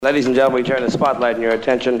Ladies and gentlemen, we turn the spotlight and your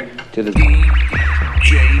attention to the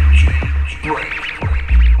DJ Break.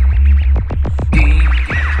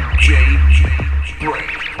 DJ Break.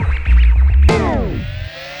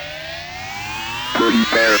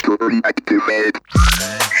 Pretty activate.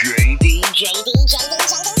 DJ.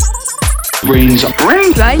 BrainZ.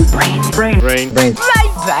 Brain.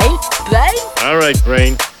 All right,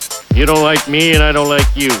 Brain. You don't like me and I don't like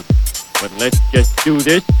you. But let's just do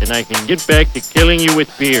this and I can get back to killing you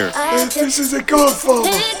with beer. This is a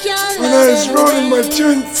Godfather. When I was rolling my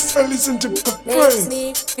joints, I listened to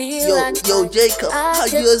Brain. Yo, Jacob, how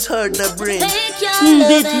you has heard the Brain? I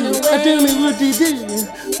don't know what to do.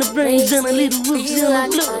 The brain's on a little wolf's on a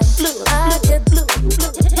blue.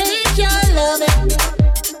 Take your loving.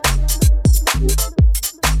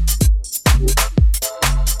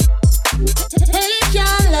 Take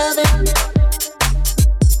your loving.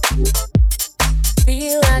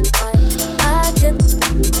 Feel like I could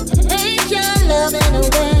take your loving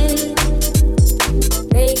away.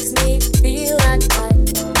 Makes me feel like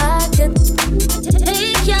I could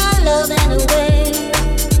take your loving away.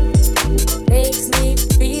 Makes me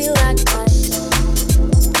feel like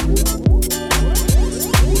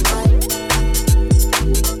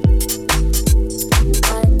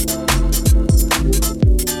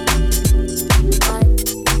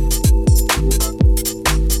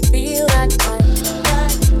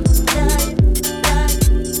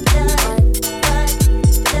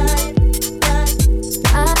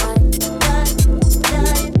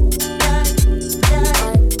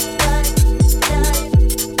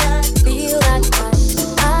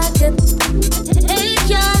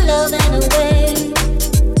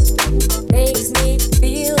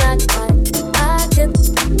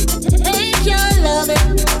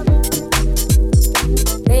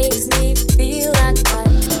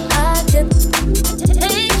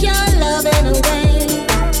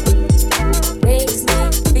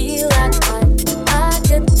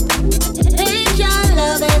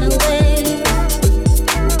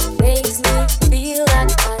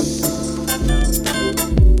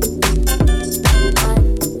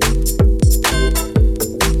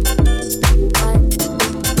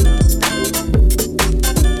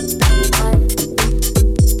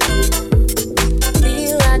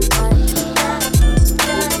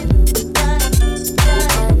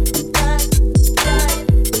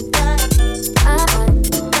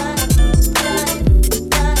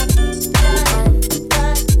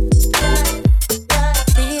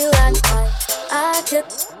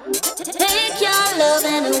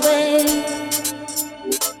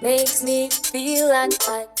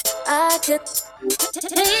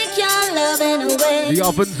The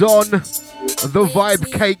oven's on. The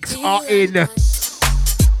Vibecakes are in.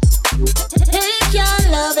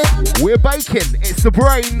 We're baking. It's the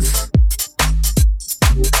BrainZ.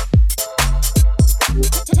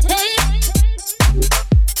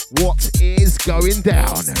 What is going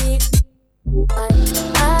down?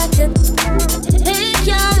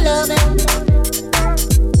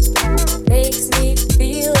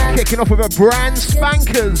 Kicking off with a brand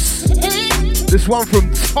spankers. This one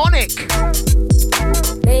from Tonic.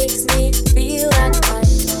 Makes me feel like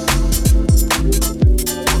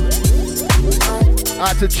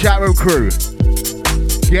Out to Chatroom crew.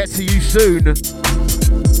 Get to you soon.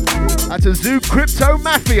 Out to Zoo Crypto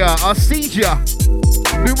Mafia. I see ya.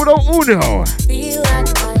 Numero uno. Feel like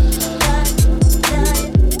I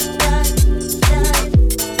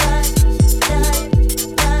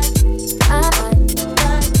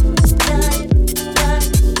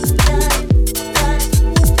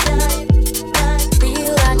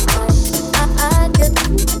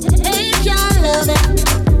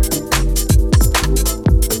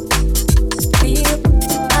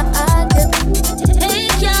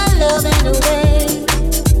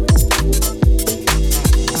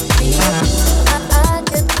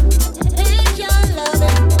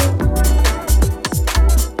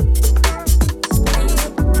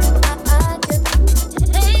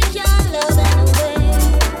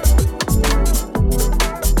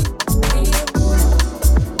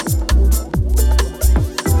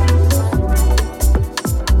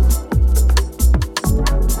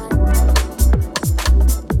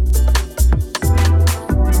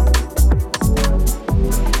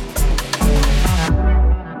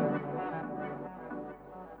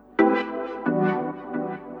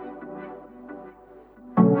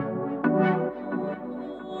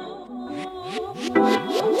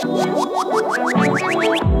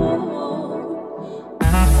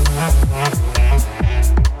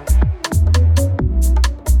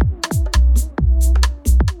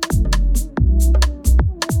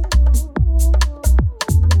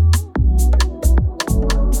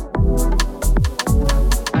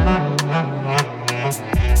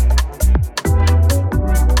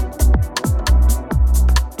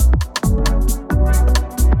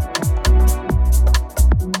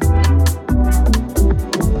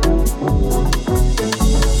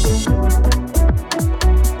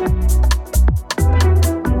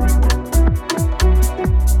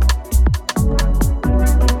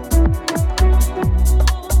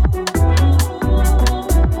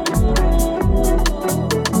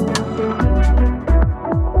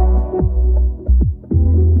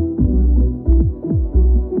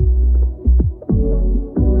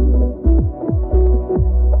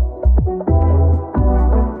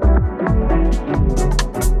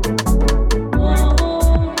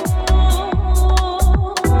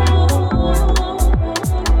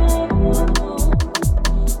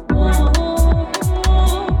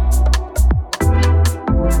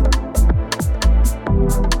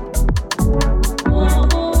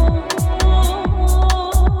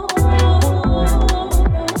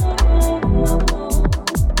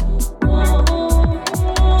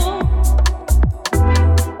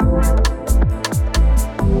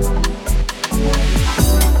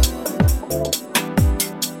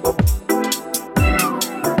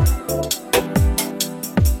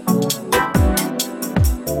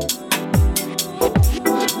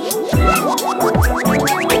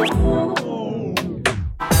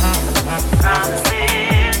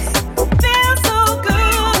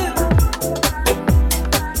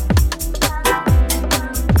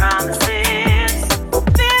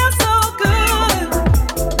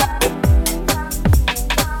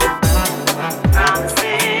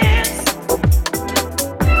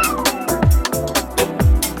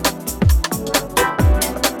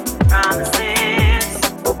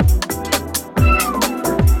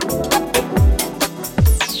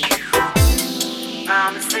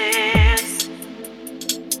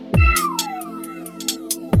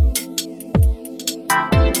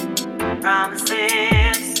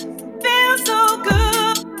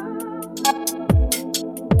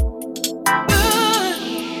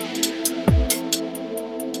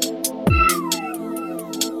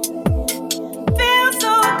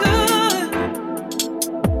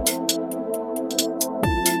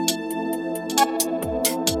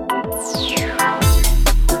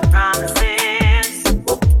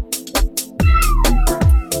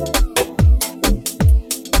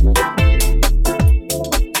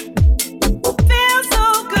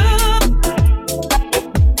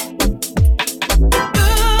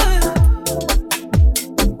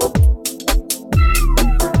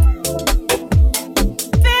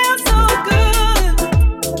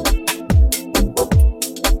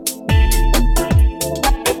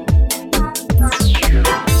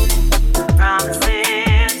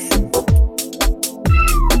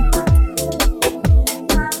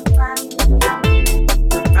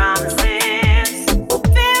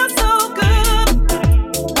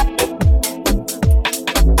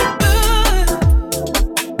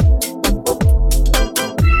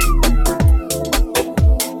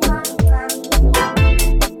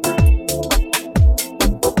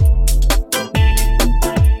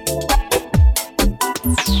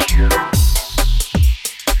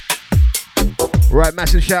Right,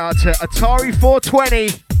 massive shout out to Atari 420.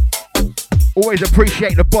 Always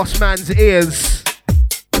appreciate the boss man's ears.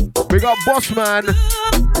 Big up boss man.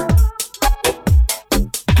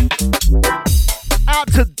 Out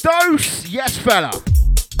to Dose, yes fella.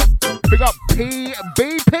 Big up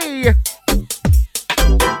PBP.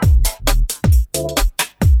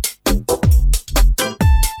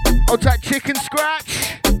 Out that chicken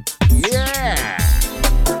scratch. Yeah.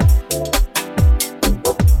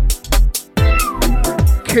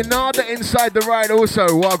 Canada inside the ride also,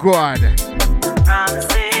 wagwan.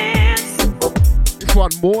 This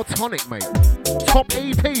one more tonic, mate. Top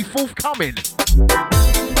EP forthcoming.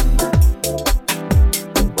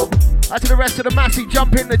 Out to the rest of the massy,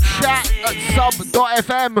 jump in the chat at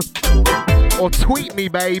sub.fm or tweet me,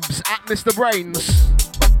 babes, at Mr. Brains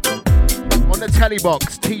on the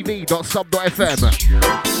telebox, tv.sub.fm.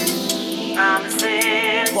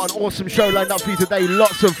 Got an awesome show lined up for you today.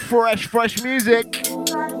 Lots of fresh music.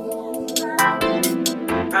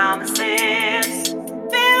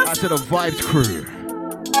 Out to the Vibes crew.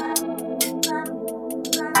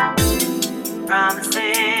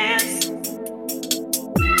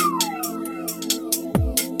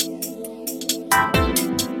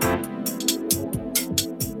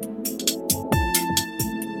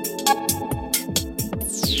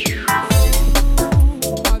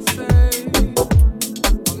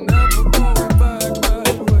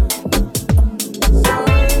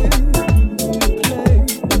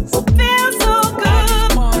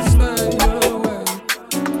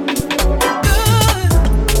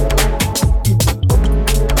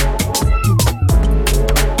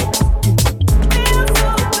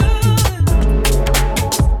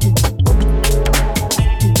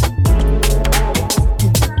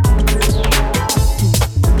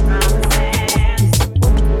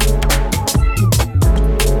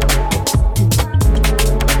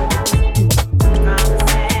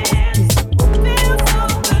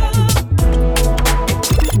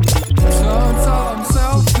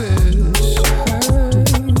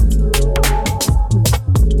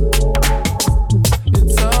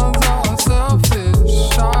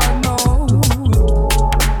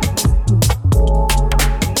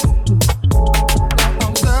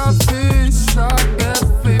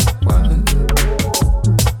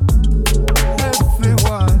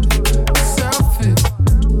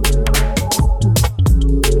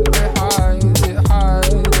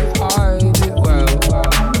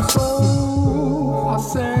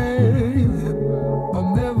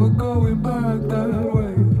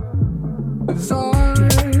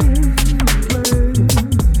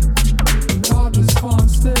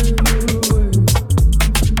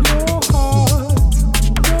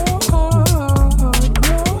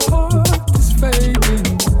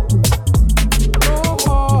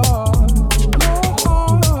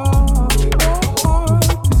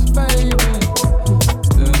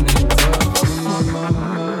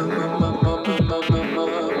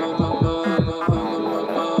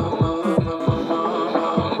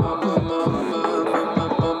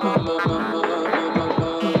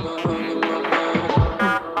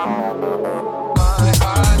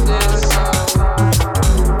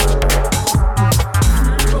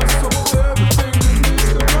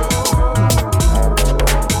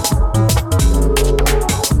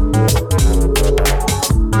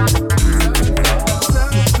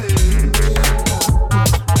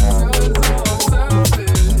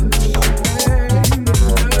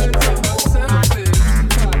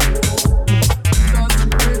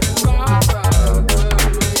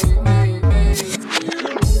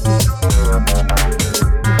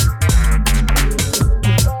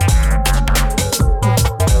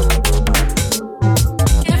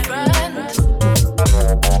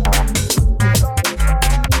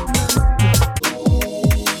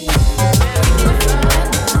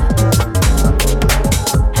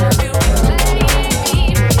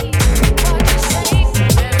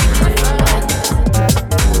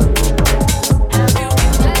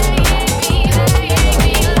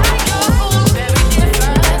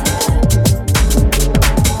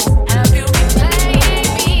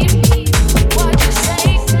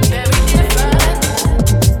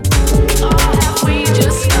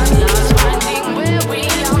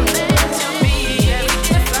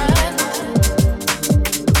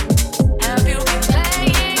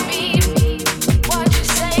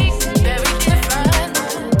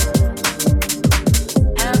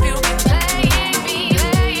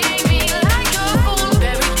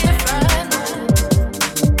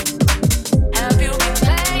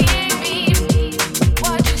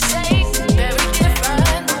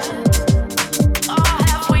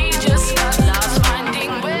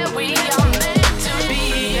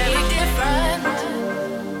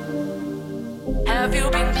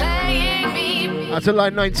 Out to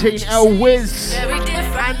line 19, El Wiz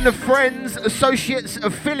and the friends, associates,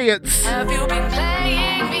 affiliates.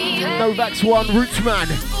 Novak's One, Rootsman.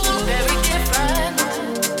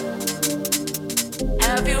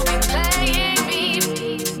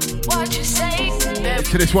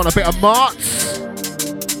 To this one, a bit of Marts.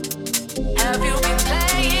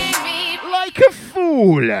 Like a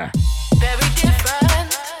fool.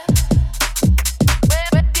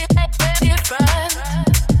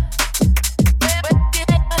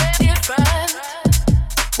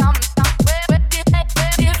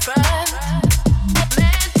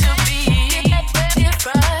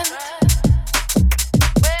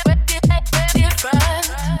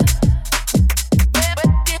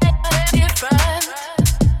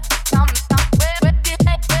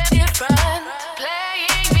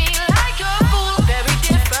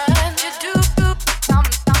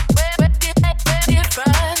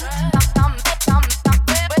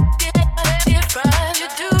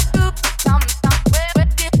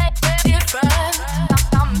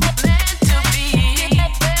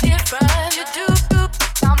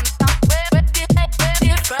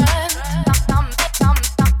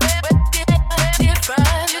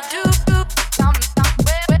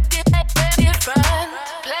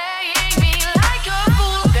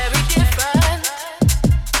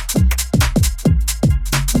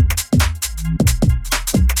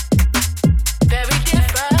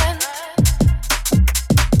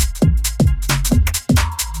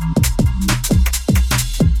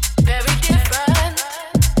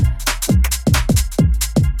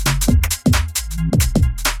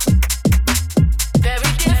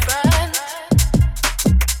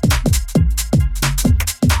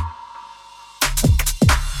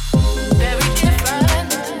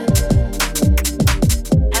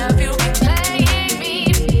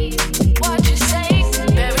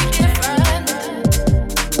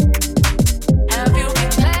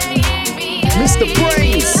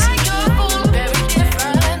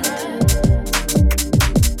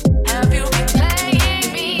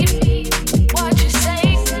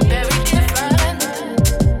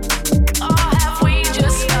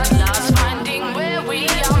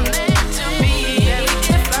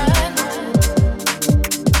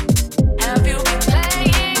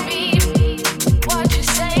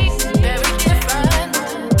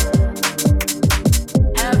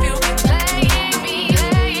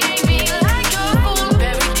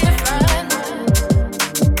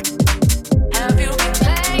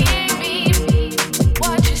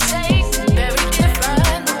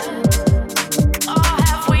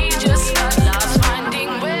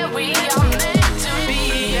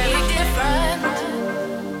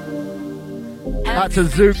 To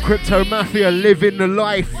Zoog Crypto Mafia, living the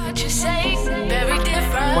life.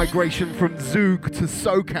 Migration from Zoog to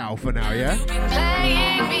SoCal for now, yeah?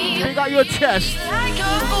 Big up your chest.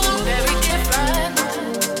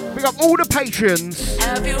 Big up all the patrons,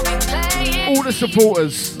 all the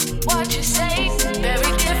supporters.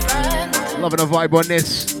 Loving a vibe on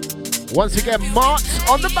this. Once again, Marts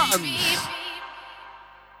on the buttons.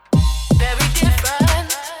 Play me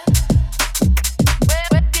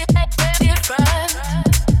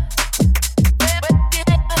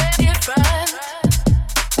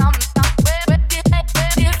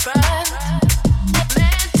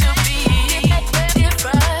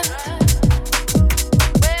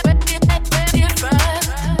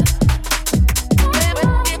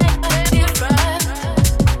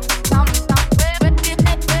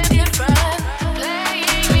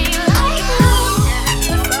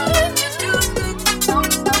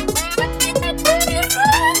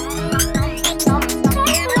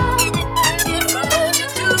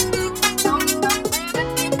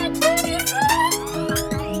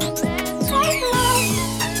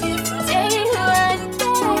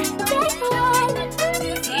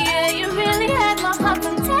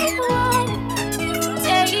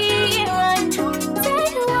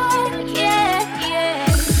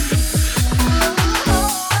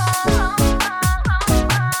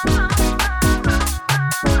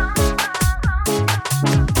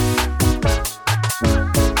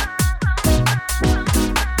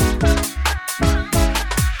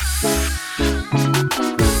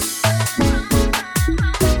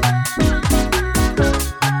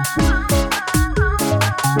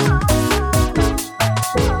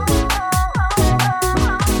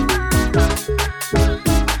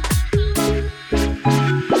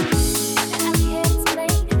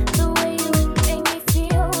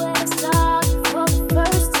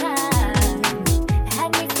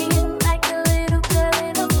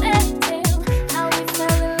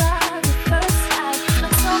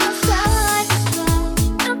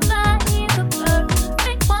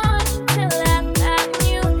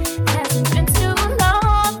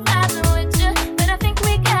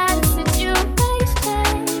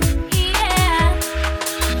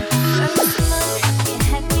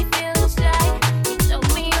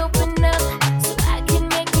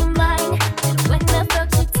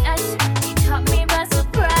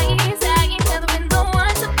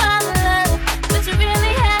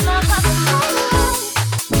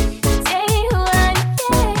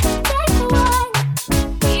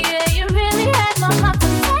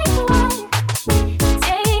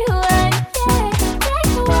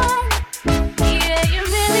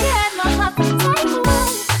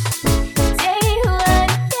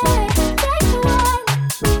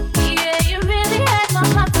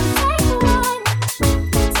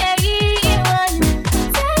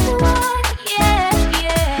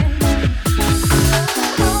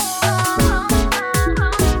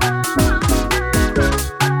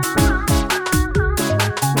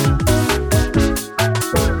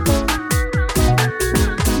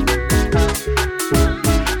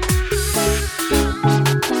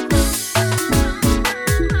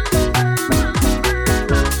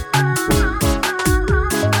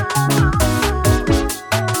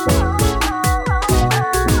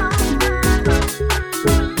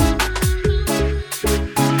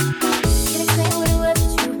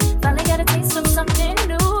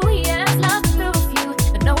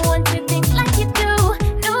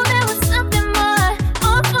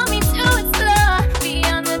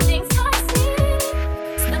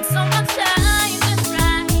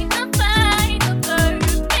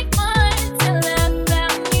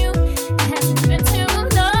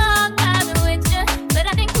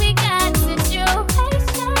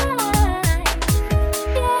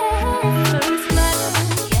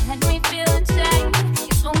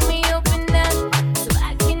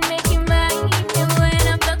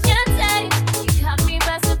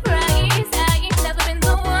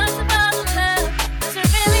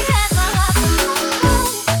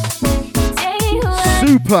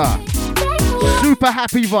super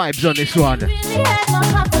happy vibes on this one.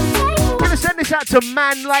 I'm gonna send this out to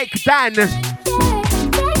Man Like Dan, the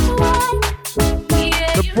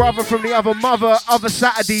brother from the other mother, other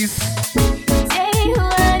Saturdays.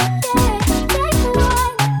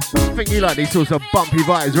 I think you like these sorts of bumpy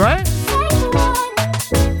vibes, right?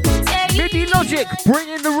 MIDI Logic, bring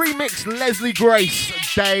in the remix, Leslie Grace,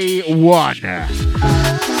 day one.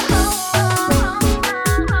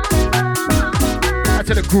 Out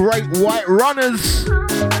to the Great White Runners.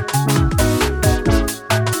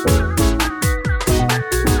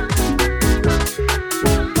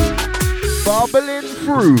 Bubbling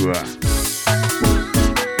through.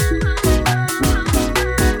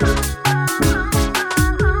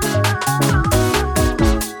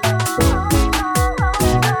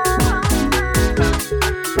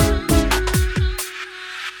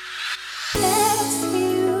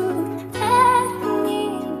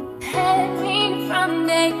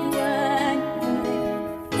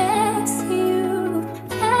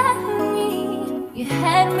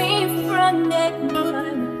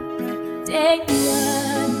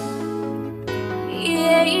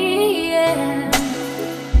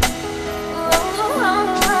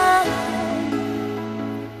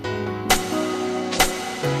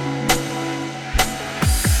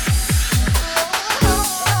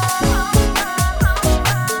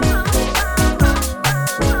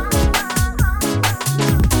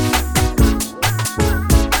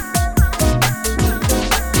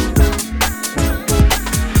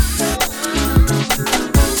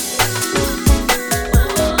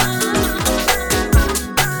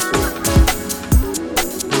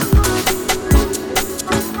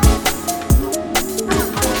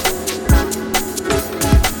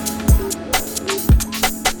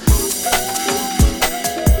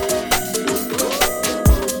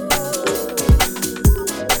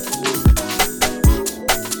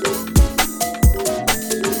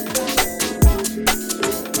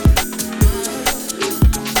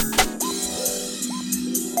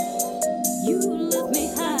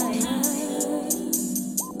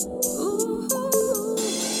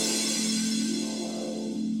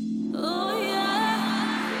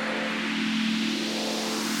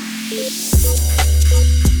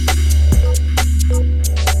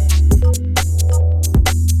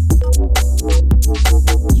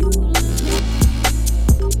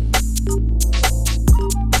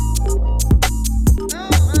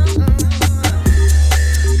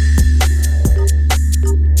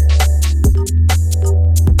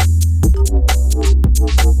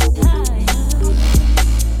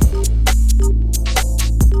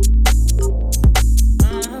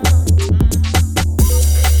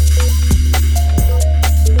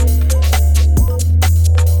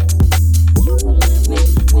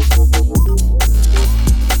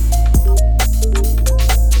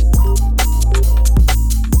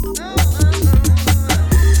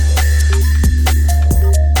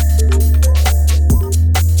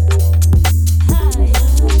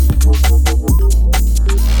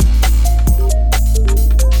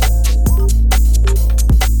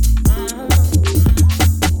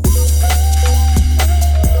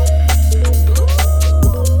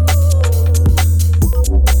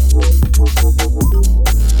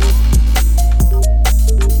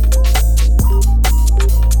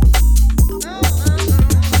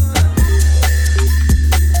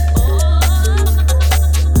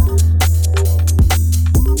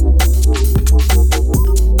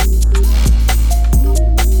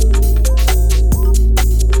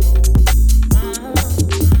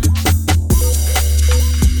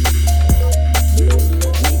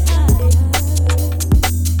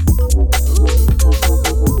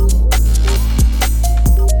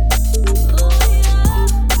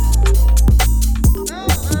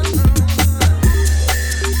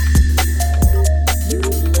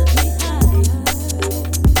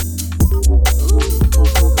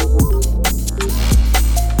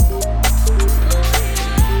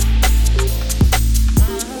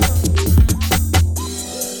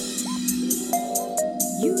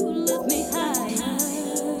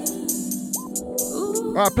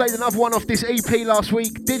 I played another one off this EP last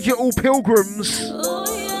week, Digital Pilgrims.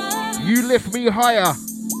 You Lift Me Higher.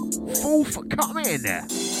 Full for coming.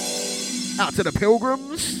 Out to the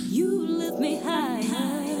Pilgrims. You lift me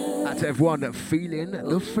high. Out to everyone feeling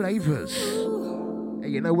the flavours. Hey,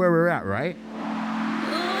 you know where we're at, right?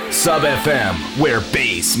 Sub FM, where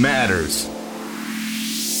bass matters.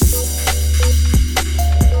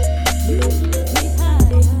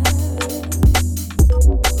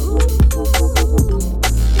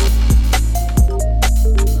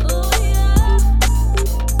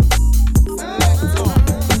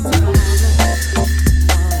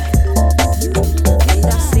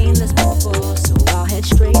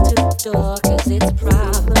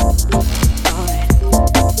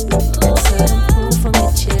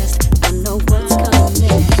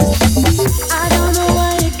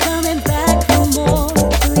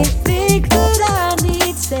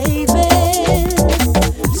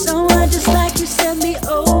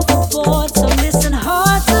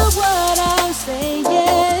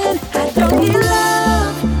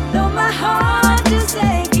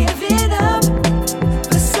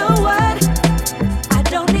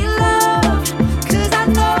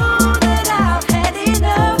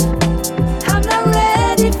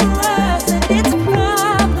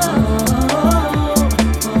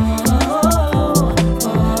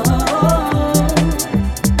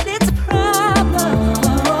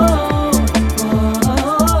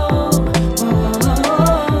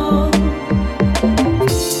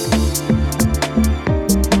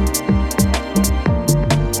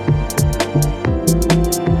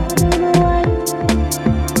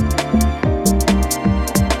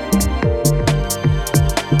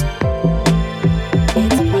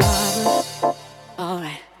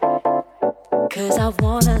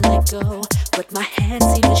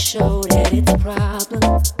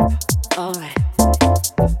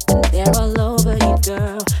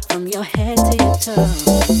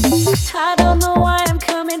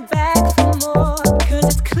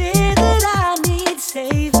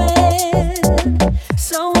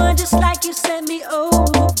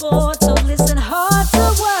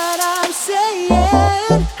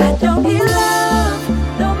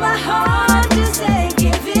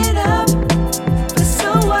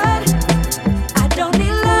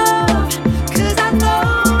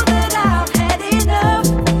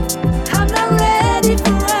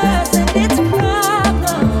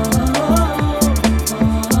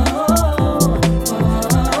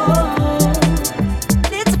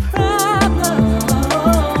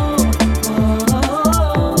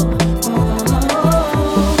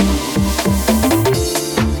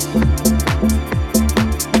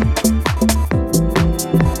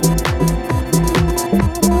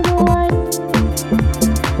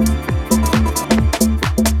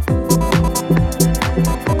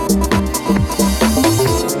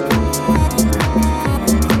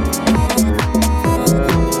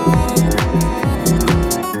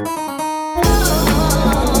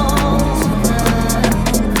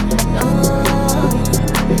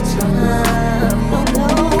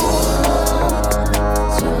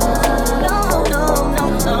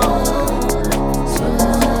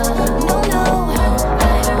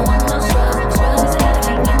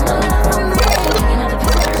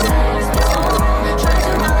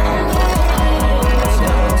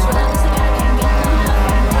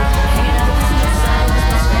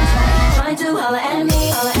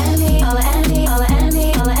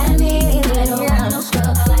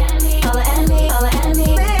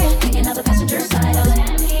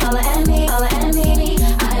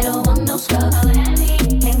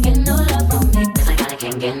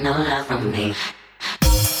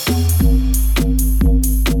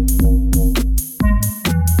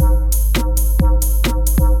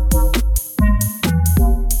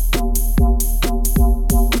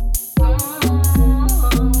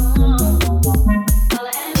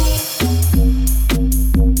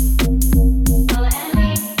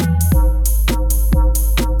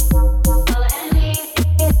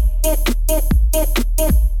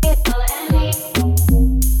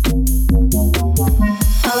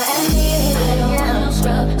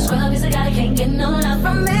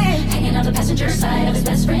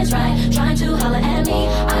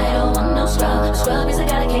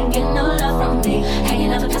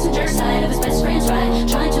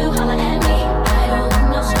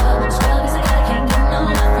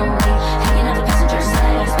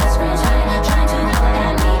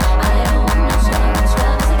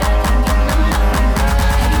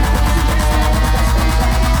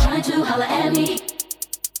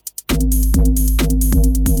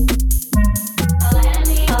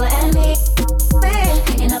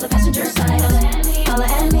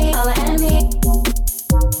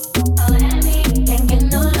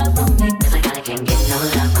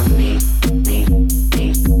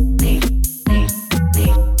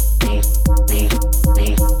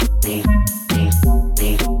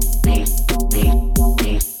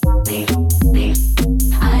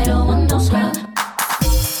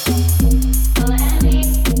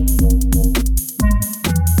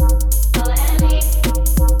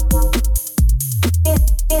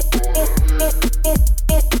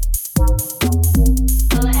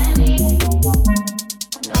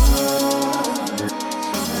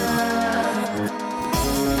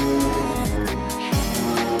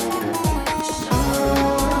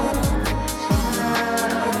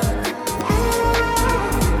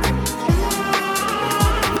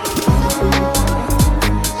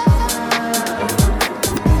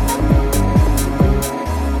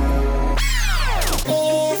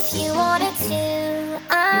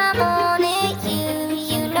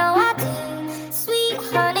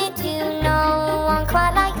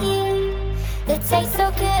 It tastes so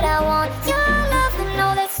good, I want your love and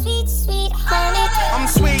all that sweet, sweet honey. I'm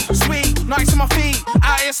sweet, sweet, nice on my feet.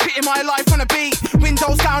 Out here spitting my life on a beat.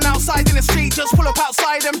 Windows down outside in the street, just pull up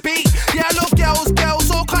outside and beat. Yeah, I love girls,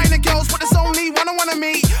 all kind of girls, but there's only one I wanna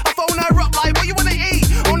meet. I phone her up like, what you wanna eat?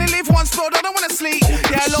 Only live once, Lord, I don't wanna sleep.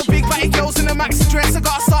 Yeah, I love big batty girls in a maxi dress. I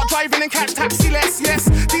gotta start driving and catch taxi less. Yes,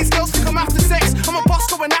 these girls think I'm after sex. I'm a boss,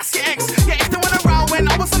 go and ask your ex. Yeah, if they went around when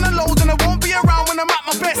I was on the load, then I won't be around when I'm at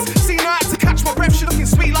my best. See, no, I had to catch my breath. She looking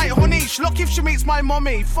sweet like honey. She lucky if she meets my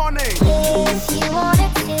mommy. Funny. If you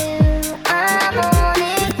wanted to, I'm on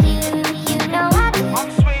it. You know I do. I'm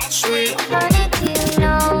sweet, sweet. Honey, you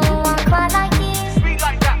know I'm quite like you. Sweet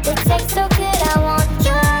like that. It tastes so good, I want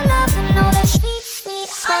your love and all that sweet, sweet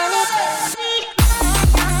honey. Sweet,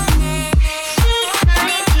 sweet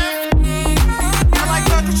honey, I like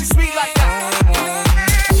her 'cause she's sweet like that.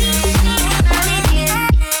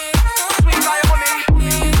 Sweet like honey.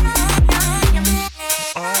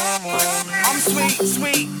 I'm sweet,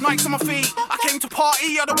 sweet, Nikes on my feet. I came to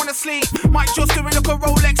party, I don't wanna sleep. Might just do it like a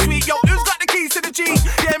Rolex suite. Yo, who's got the keys to the G?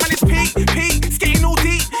 Yeah, man, it's Pete, it's getting all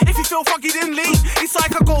deep. If you feel funky, then leave. It's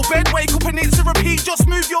like I go bed, wake up and it's a repeat. Just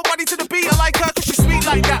move your body to the beat. I like her 'cause she's sweet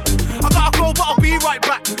like that. I gotta go, but I'll be right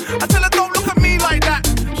back. I tell her don't look at me like that.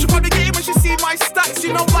 She'll probably get it when she see my stats.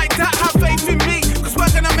 You know, like that, have faith in me. 'Cause we're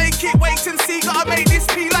gonna make it, wait and see. Gotta make this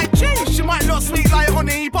be like cheese. She might not sweet like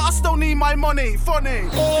honey, but I still need my money. Funny.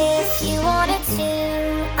 if you wanted to,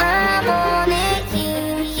 I'm on it.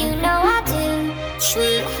 You know I do.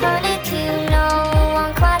 Sweet honey, you know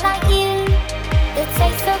I'm quite like you. It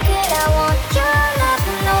tastes so good, I want your love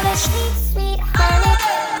and all that sweet, sweet honey.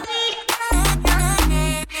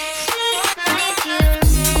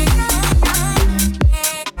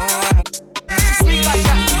 Sweet like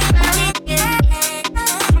that.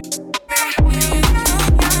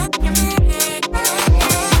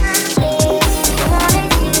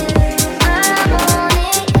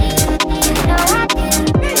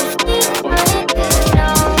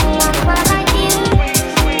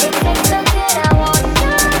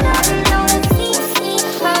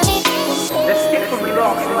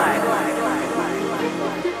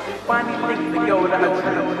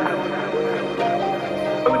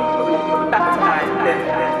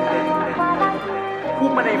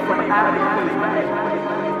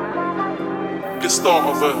 The start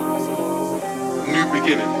of a new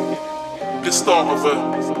beginning. The start of a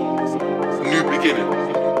new beginning.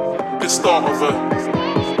 The start of a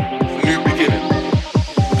new beginning.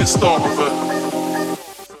 The start of a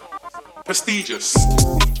prestigious.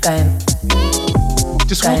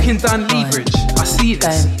 Just walking down Leabridge, I see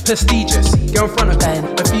this, prestigious, girl in front of me,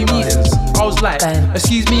 a few meters. I was like,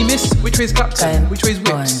 excuse me miss, which way's Clapton, which way's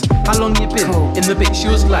Whips? How long you been in the bit? She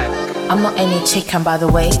was like, I'm not any chicken by the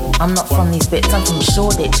way, I'm not from these bits, I'm from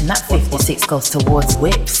Shoreditch and that 56 goes towards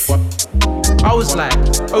Whips. I was like,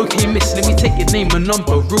 okay miss, let me take your name and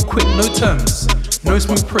number real quick, no terms. No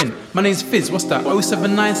smooth print, my name's Fizz, what's that,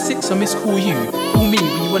 0796, I miss call you. Call me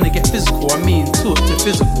when you wanna get physical, I mean talk to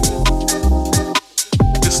physical.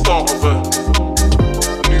 The start of a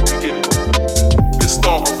new beginning. The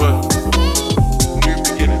start of a new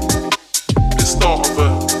beginning. The start of a.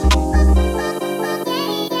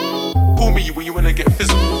 Call me when you wanna get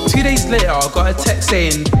physical. 2 days later, I got a text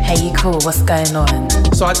saying, hey, you cool, what's going on?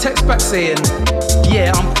 So I text back saying,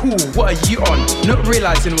 yeah, I'm cool, what are you on? Not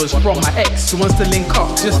realising it was from my ex who wants to link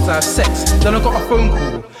up just to have sex. Then I got a phone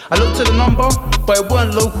call. I looked at the number, but it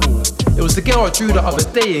weren't local. It was the girl I drew the other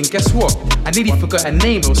day, and guess what? I nearly forgot her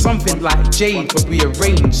name. It was something like Jade, but we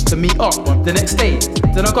arranged to meet up the next day.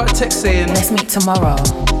 Then I got a text saying, let's meet tomorrow.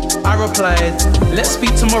 I replied, let's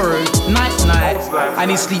speak tomorrow. Night, night, I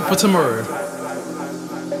need sleep for tomorrow.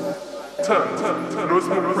 No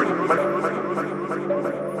small print.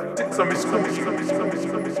 Six on Miss Cool.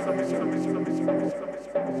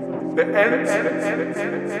 The end.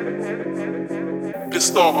 The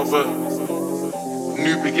start of a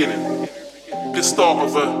new beginning. The start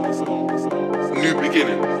of a new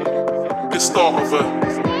beginning. The start of a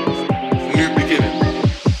new beginning.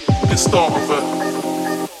 The start of a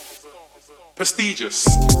prestigious.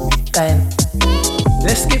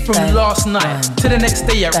 Let's skip from last night to the next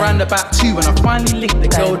day at round about 2 when I finally linked the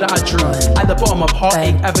girl that I drew at the bottom of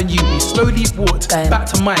Heartache Avenue. We slowly walked back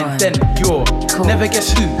to mine, then you're never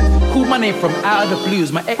guess who called my name from out of the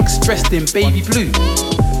blues. My ex dressed in baby blue.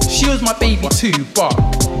 She was my baby too, but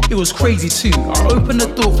it was crazy too. I opened the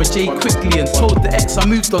door for Jay quickly and told the ex I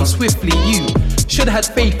moved on swiftly. You should've had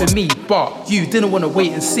faith in me, but you didn't want to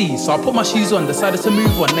wait and see. So I put my shoes on, decided to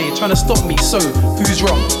move on. Now you're trying to stop me, so who's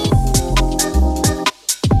wrong?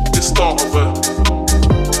 The start of a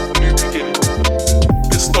new beginning.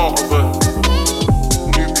 The start of a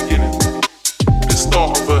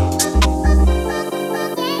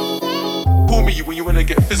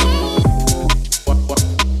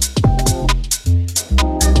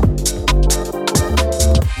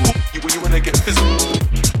physical.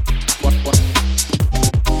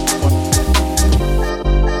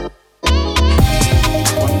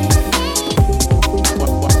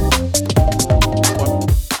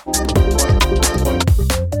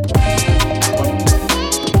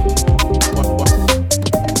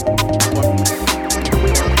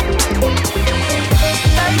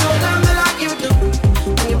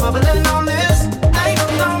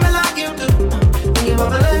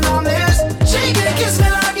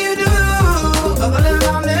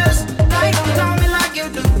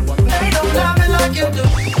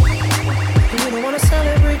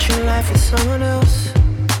 Someone else,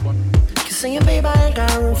 you're saying, babe, I ain't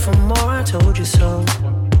got room for more, I told you so.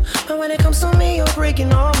 But when it comes to me, you're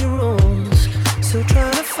breaking all your rules. Still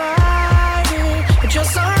trying to fight it, but you're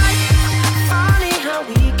so right. Funny how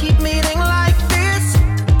we keep meeting like this.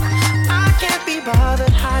 I can't be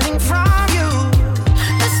bothered hiding from you.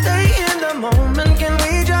 Let's stay in the moment, can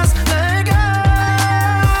we just let go?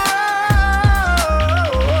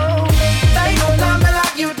 They don't love me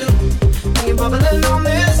like you do, and you're bubbling on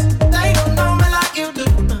this.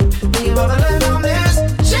 Bubbling on this,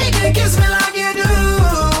 she can kiss me like you do.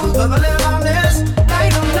 Bubbling on this, they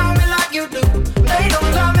don't love me like you do. They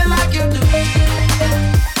don't love me like you do.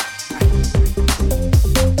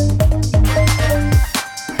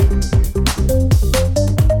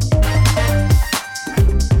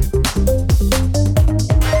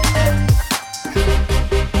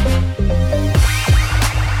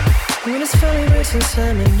 When it's funny racing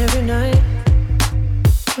salmon every night.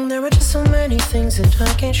 There are just so many things that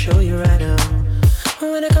I can't show you right now.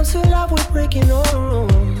 When it comes to love, we're breaking all the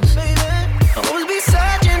rules. Baby, I'll always be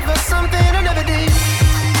searching for something I never did.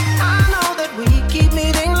 I know that we keep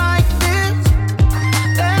meeting like this.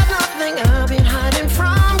 There's nothing I've been hiding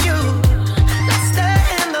from you. Let's stay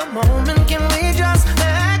in the moment, can we just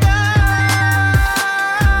let go?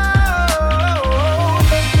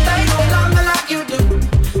 They don't love me like you do.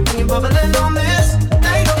 When you're bubbling on this,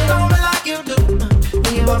 they don't know me like you do.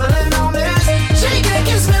 Bubbling on this, she can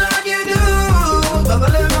kiss me like you do.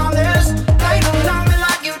 Bubbling on this, they don't love me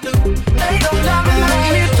like you do. They don't love me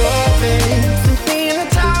like you do. Put me in the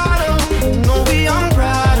title, know we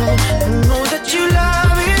unbridled. I know that you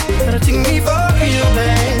love it, gotta take me for real,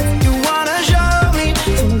 babe. You wanna show me,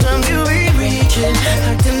 sometimes you be reaching,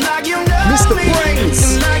 acting like you know Mr. me, BrainZ.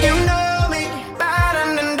 acting like you know me. Bad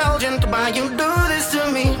and indulgent, why you do this to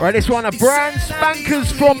me? Right, this one, a brand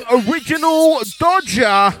spankers from Original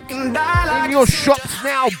Dodger. In your shops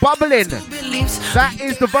now, bubbling. That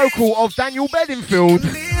is the vocal of Daniel Bedingfield.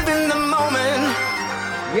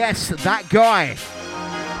 Yes, that guy.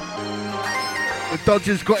 The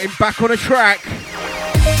Dodgers got him back on a track.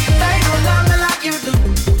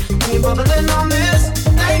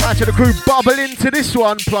 Out to the crew, bubbling to this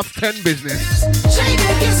one, plus 10 business.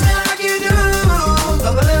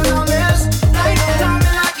 Bubbling on this, they don't love me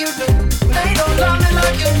like you do. They don't love me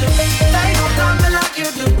like you do. They don't love me like you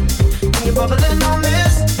do. When you're bubbling on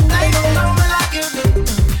this, they don't love me like you do.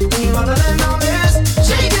 When you're bubbling on this,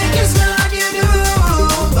 she can kiss me like you do.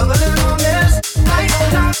 Bubbling on this, they don't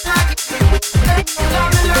love me like you do. They don't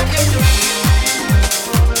love me like you do.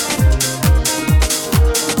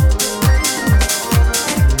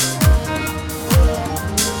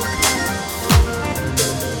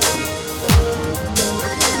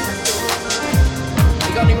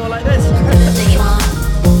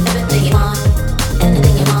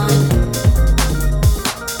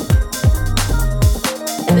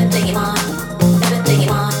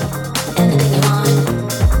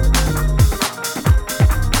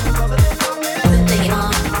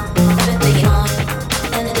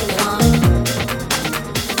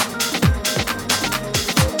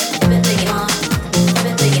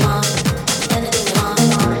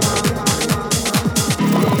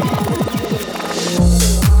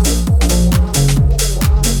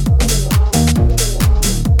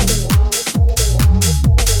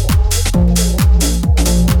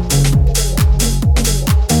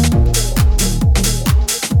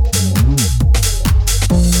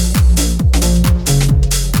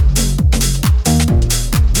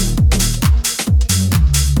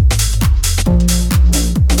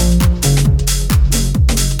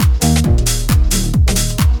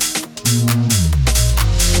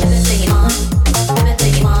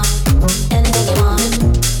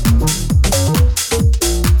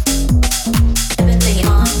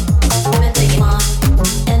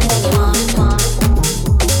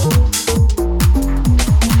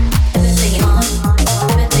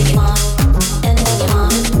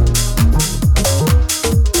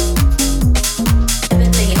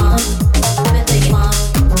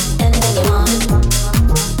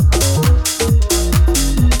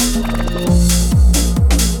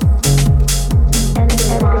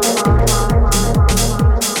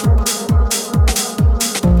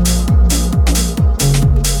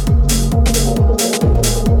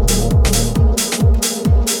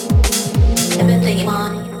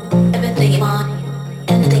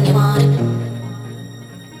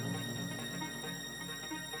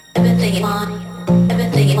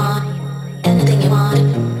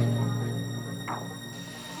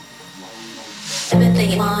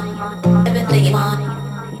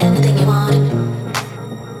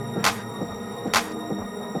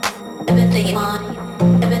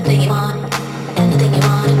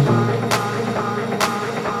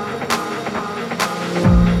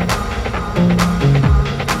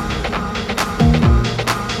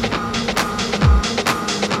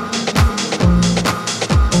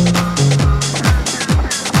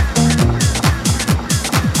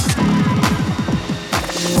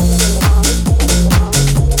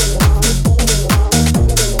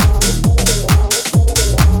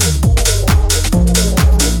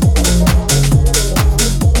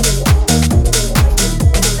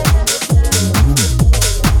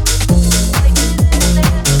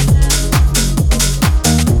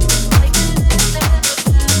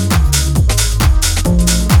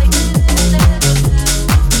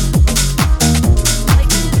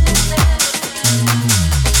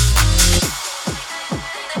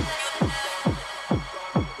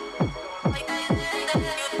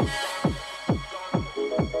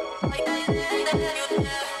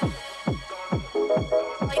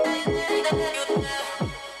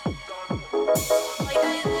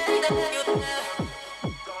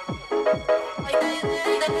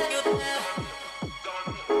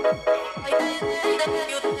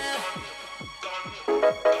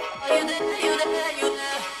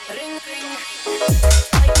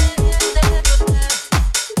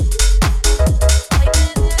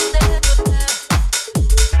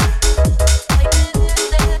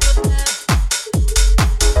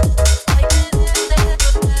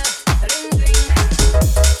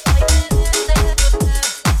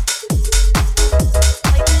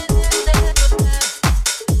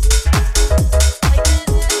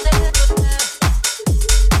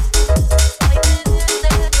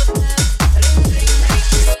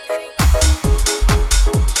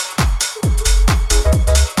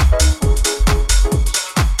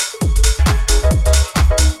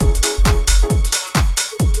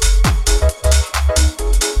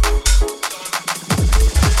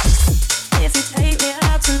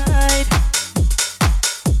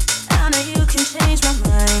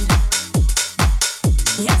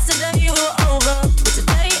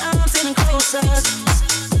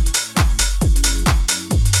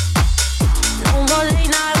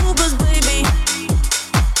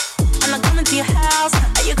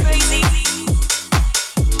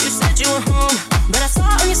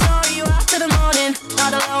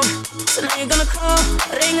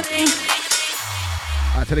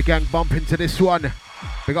 Bump into this one.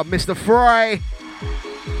 We got Mr. Fry.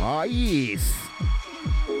 Ah, yes.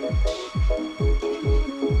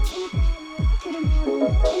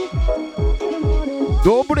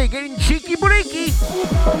 Dobre, getting cheeky breaky.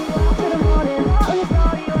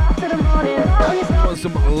 Want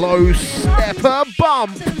some low stepper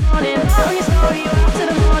bump.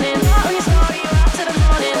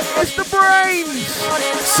 Mr. BrainZ.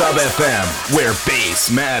 Sub FM, where bass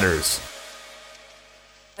matters.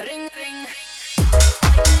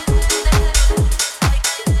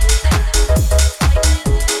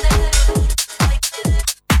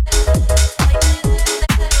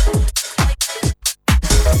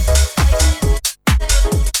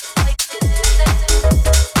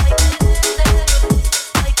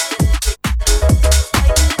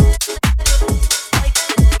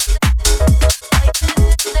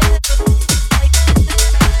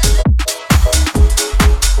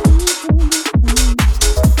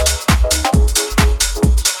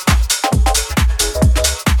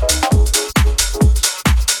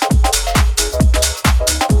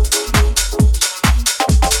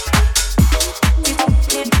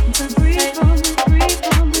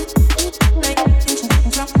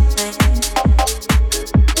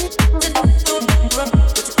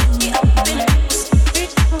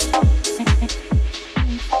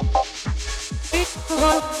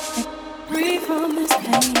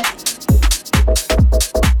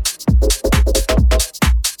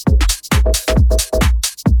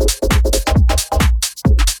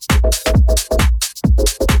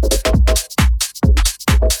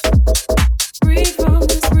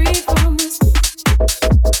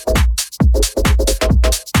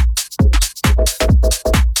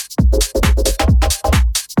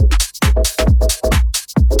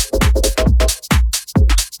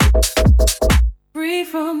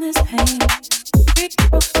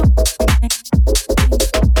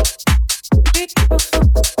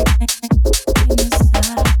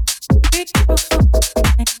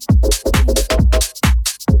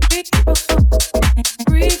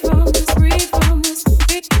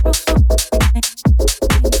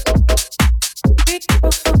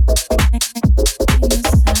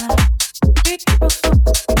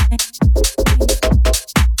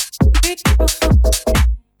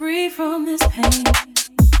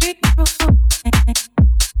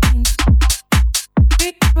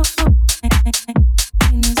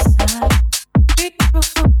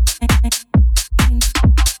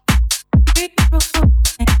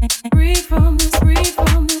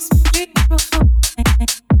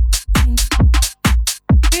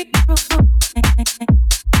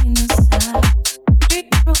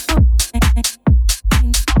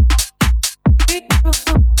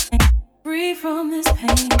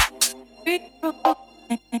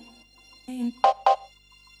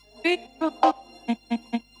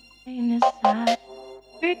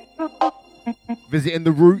 Visiting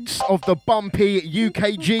the roots of the Bumpy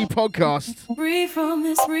UKG podcast.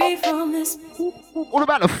 All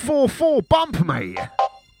about the 4-4 bump, mate.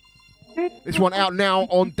 This one out now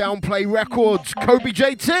on Downplay Records. Kobe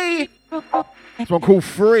JT. This one called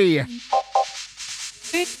Free.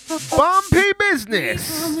 Bumpy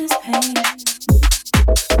Business.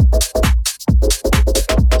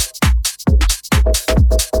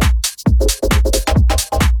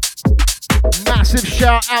 Massive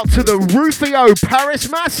shout out to the Rufio Paris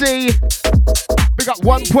Massey. We got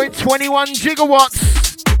 1.21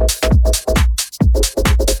 gigawatts.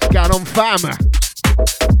 going on, fam?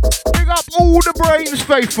 Big up all the BrainZ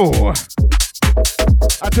faithful.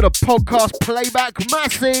 Out to the podcast playback,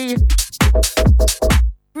 Massey.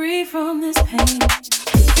 Free from this pain.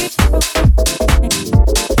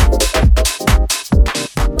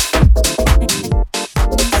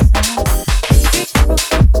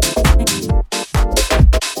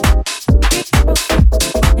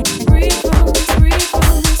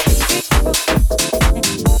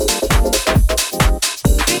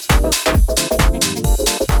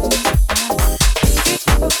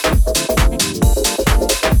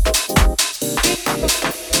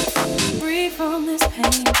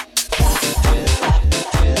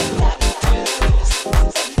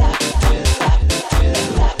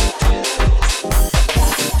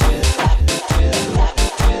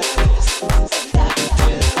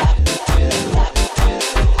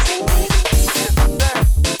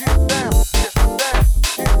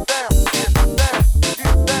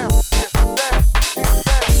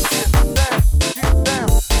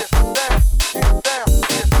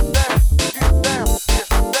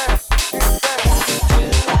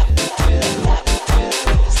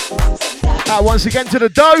 Once again to the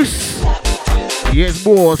dose. Yes,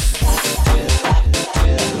 boss.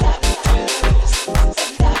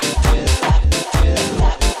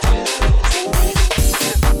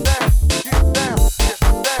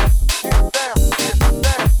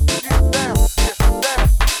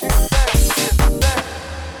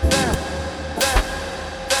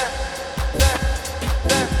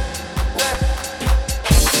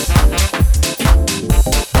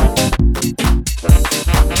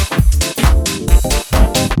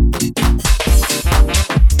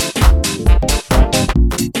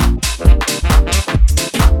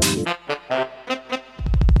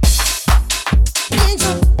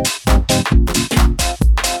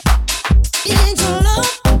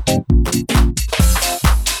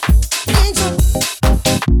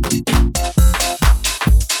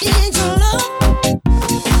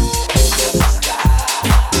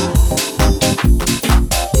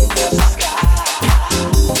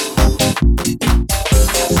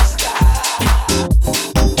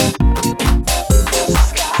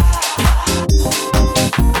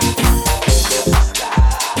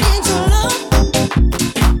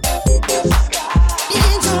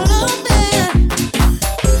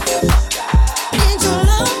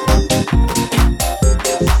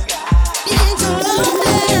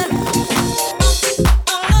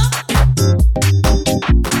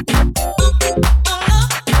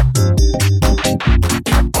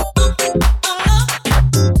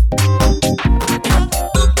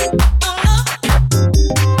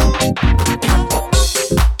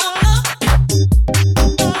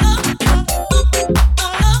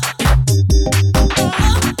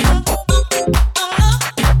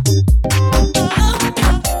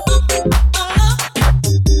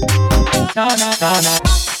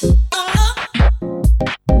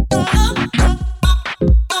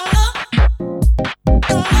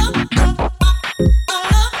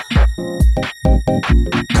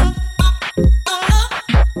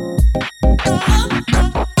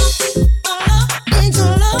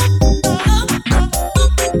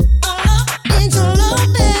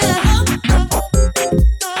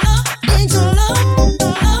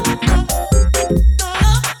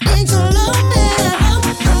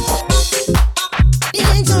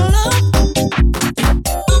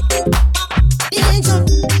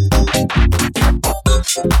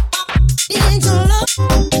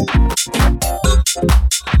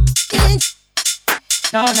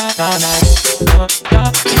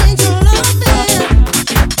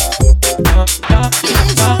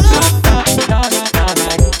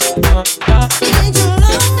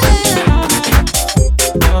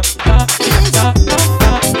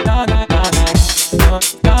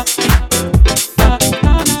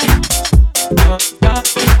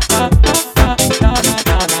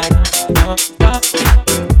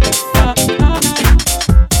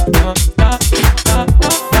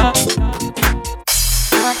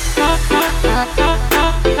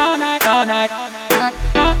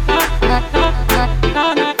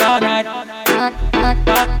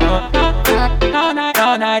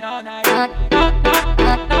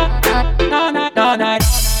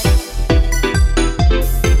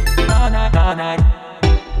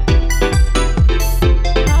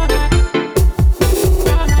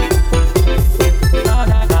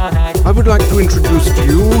 I would like to introduce to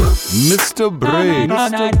you Mr. Brain.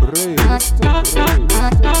 Mr. Brain. Mr. Brain.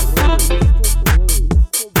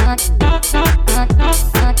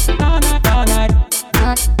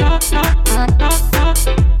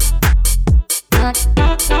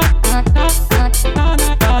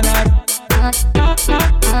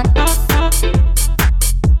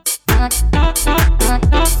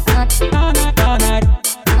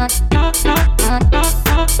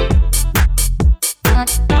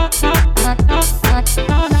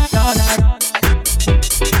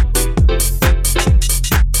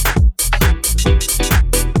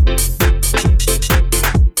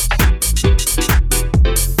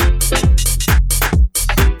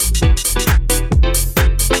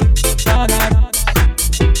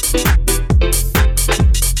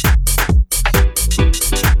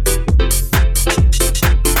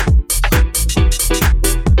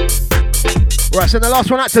 send the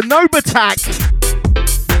last one out to Nobatak.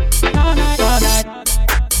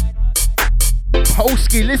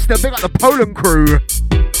 Polski Lister, big up the Poland crew.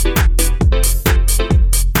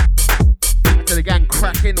 Back to the gang,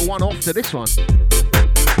 cracking the one off to this one.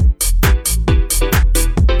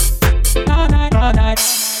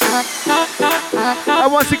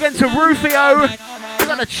 And once again to Rufio, we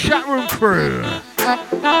got the chat room crew.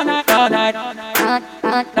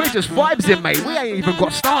 We're just vibes in, mate. We ain't even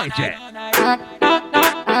got started yet.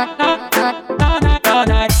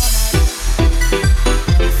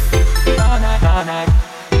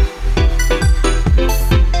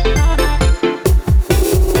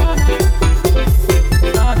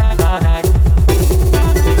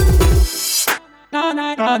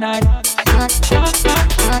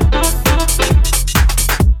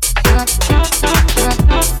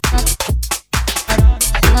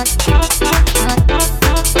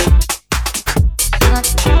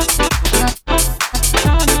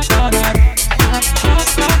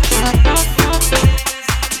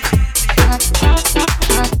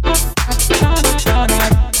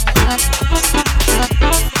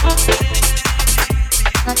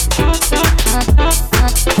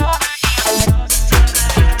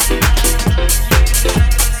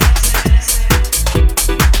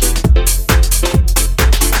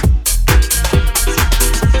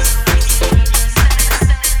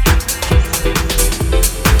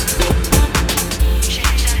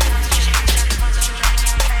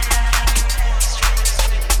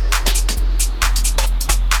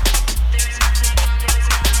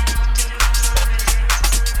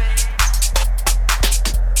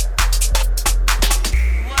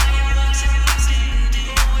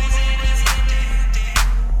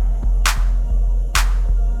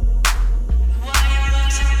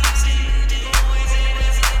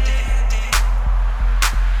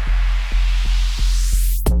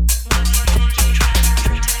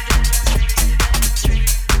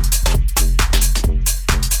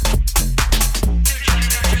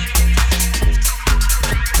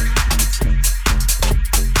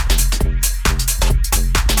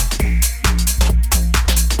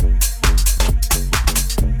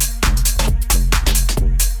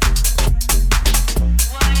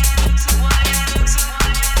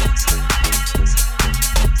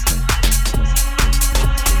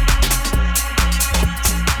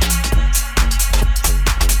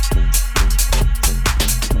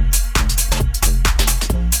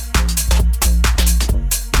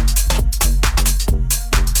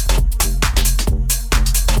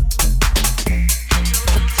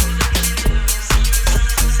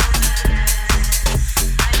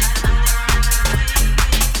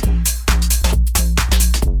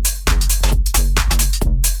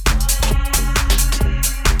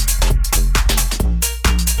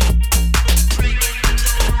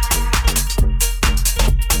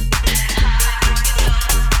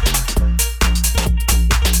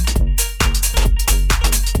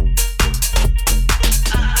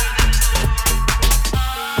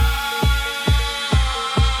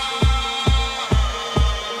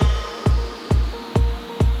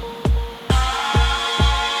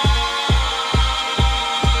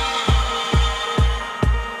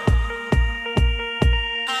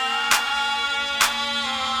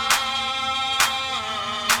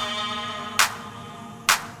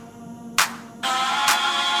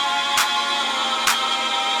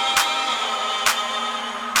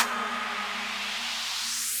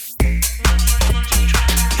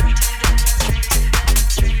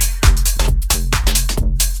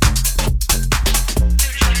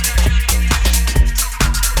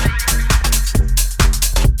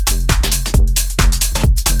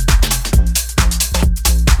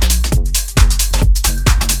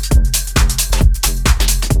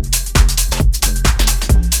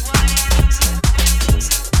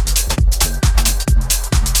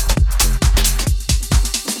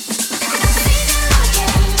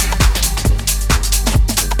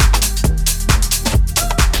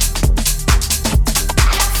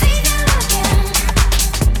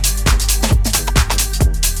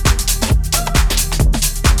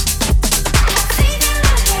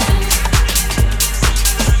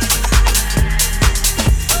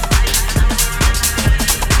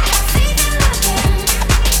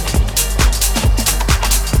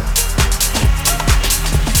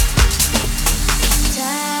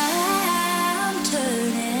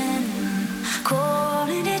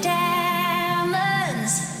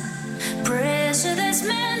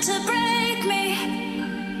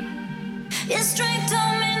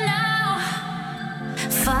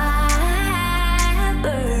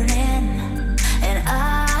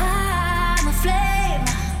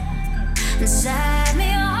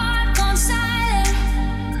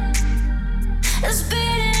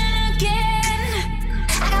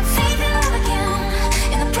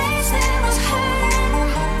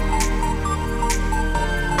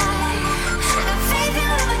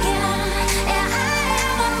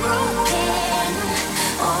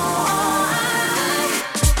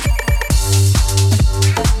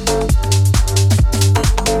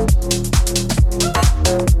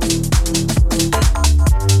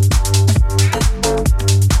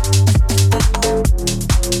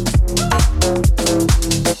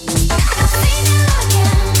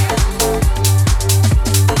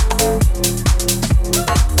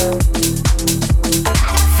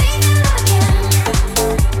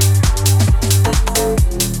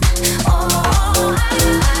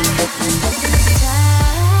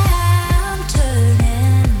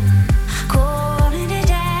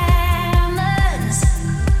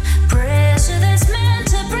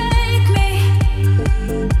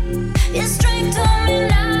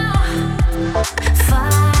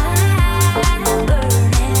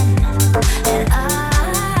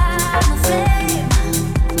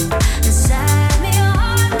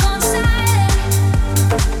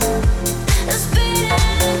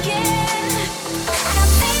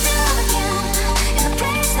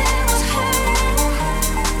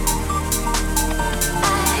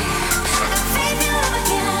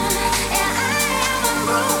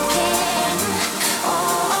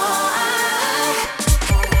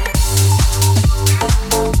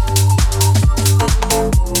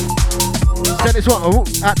 send this one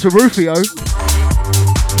out to Rufio.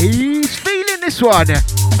 He's feeling this one.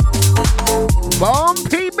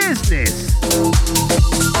 Bumpy business.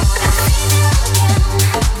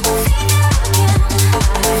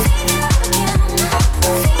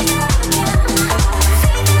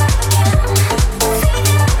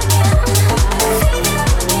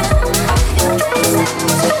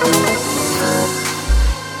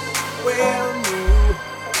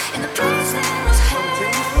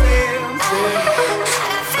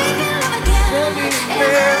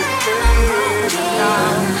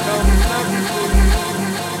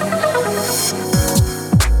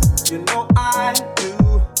 You know I do.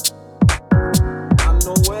 I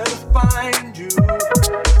know where to find you.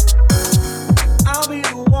 I'll be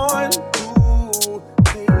the one who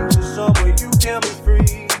takes you somewhere you can be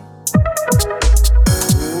free.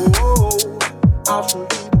 Oh, I'll show you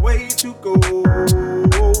the way to go.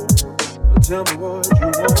 Tell me what you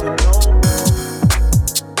wanna know.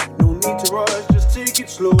 No need to rush, just take it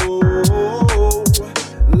slow.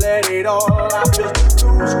 Let it all out, just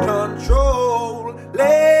lose control.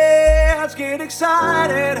 Let's get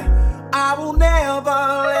excited. I will never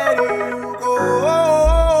let you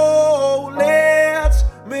go. Let's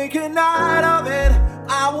make a night of it.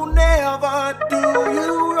 I will never do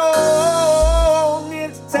you wrong.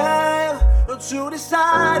 It's time to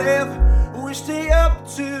decide if we stay up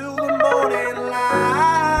till the morning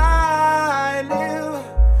light. Live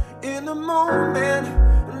in the moment,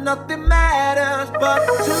 nothing matters but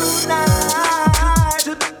tonight.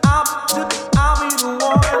 I'll be the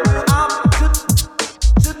one.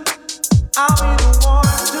 I'll be the one. I'll be the one.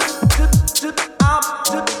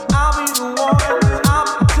 I'll be the one.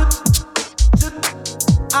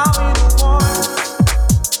 I'll be the one.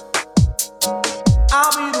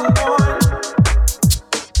 I'll be the one.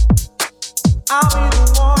 I'll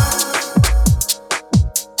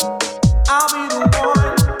be the one. I'll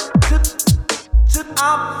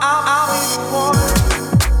be the one.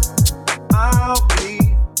 I'll be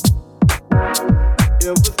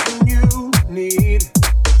everything you need.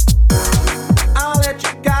 I'll let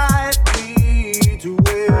you guide me to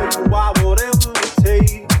where you are, whatever it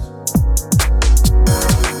takes.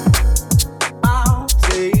 I'll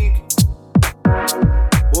take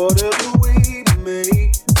whatever we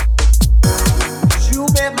make. 'Cause you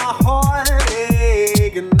made my heart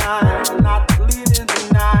ache, and I'm not bleeding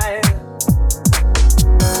tonight.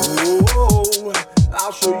 Oh,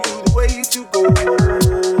 I'll show you the way to go.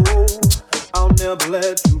 I'll never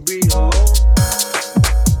let you be alone.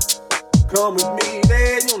 Come with me,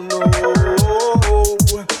 then you'll know.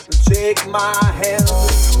 Take my hand,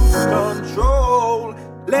 lose control.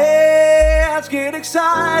 Let's get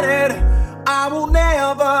excited. I will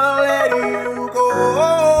never let you go.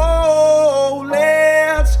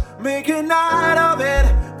 Let's make a night of it.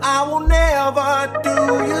 I will never do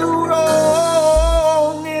you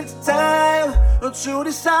wrong. It's time to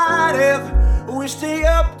decide if we stay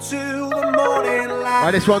up till the morning light.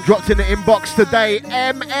 Right, this one dropped in the inbox today.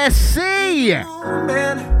 MSC.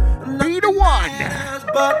 Be the one.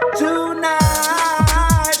 But tonight,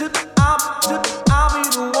 I'll be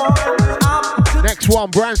the one. Next one,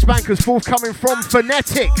 brand spankers forthcoming from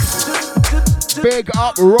Phonetics. Big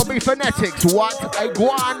up Robbie Phonetics. What a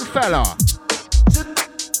guan fella.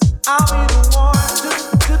 I'll be the one.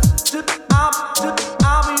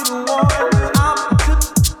 I'll be the one.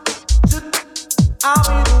 I'll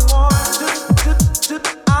be the one.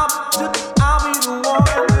 I'll be the one.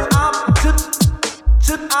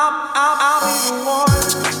 I'll be the one.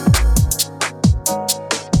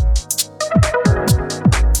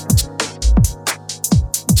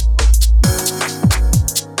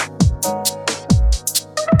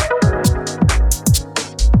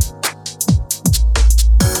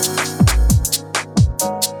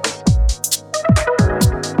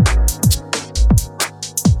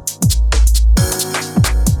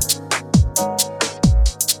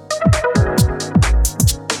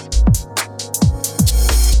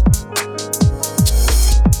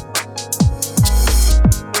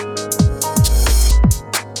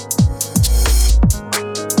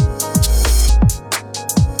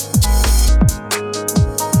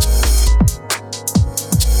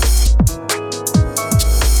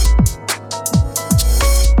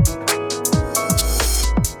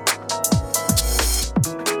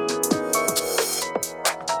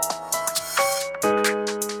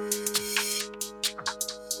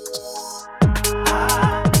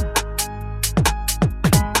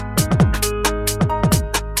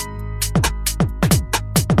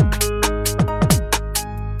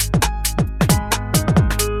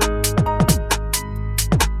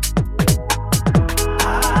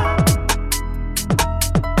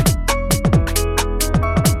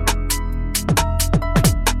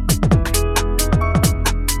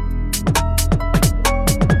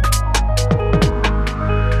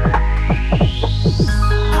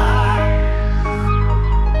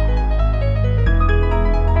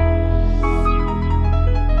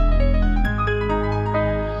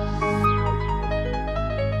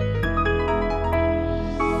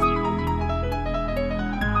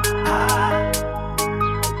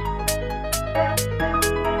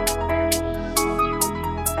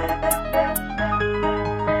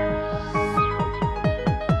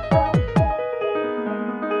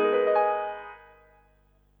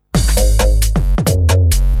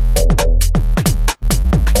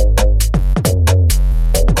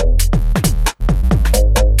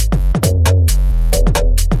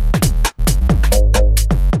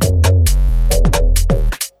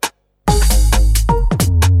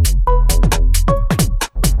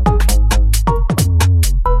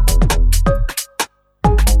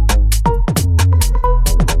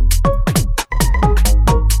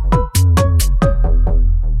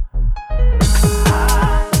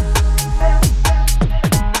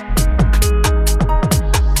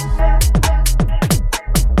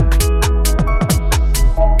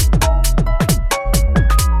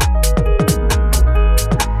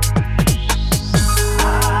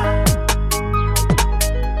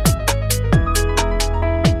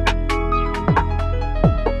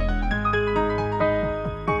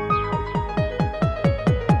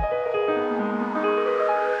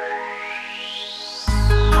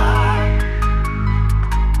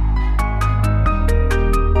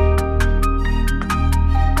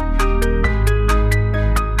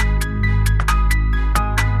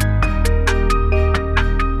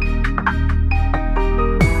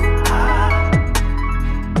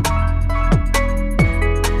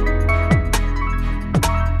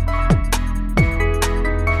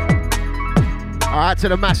 Alright, to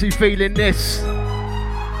the massive feeling this.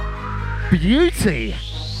 Beauty.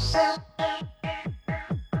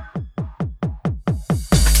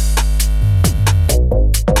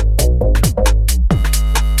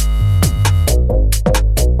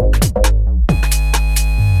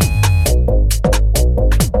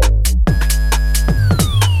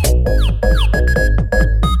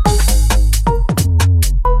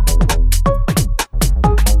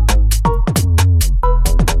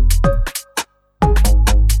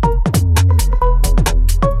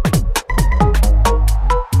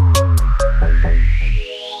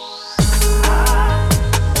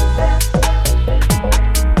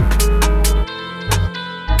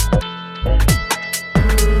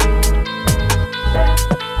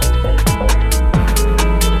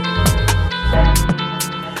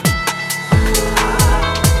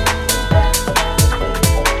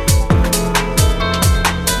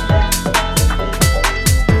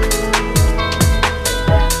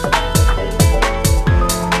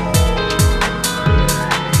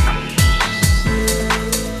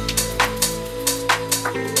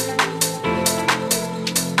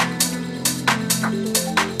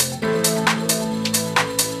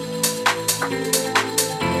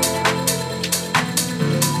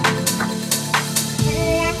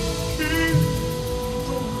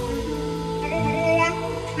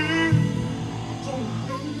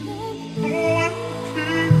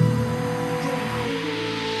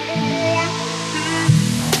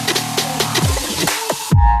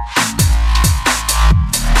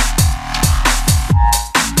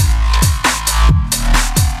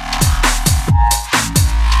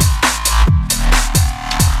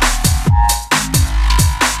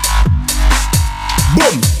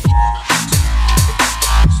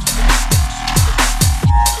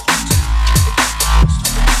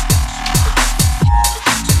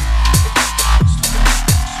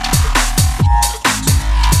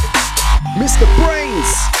 Mr.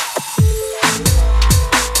 BrainZ.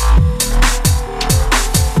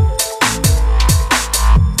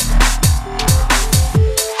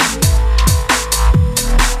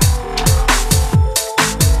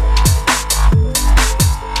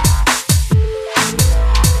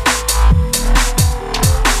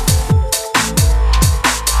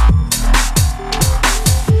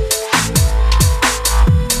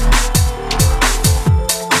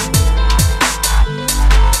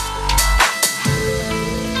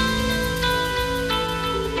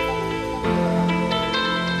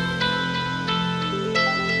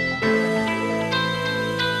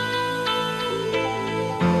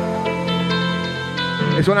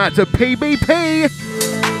 This one out to PBP.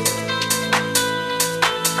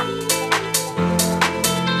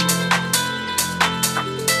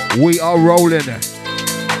 We are rolling.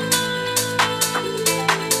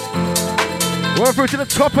 We're through to the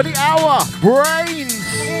top of the hour. BrainZ.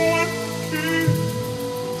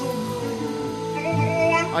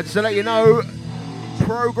 I just to let you know,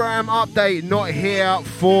 program update not here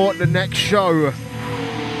for the next show.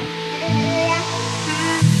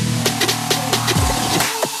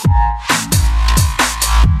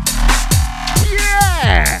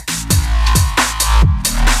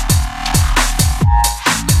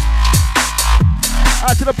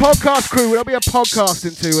 To the podcast crew, there'll be a podcast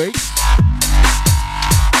in 2 weeks.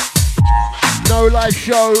 No live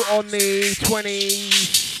show on the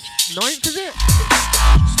 29th, is it?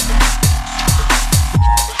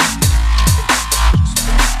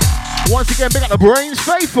 Once again, big up the BrainZ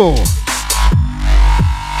faithful.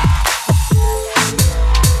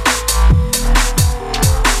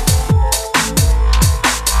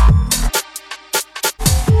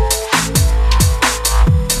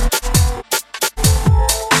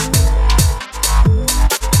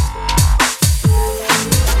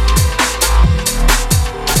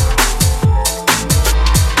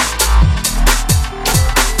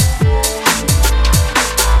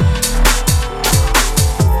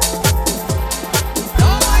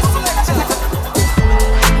 Now my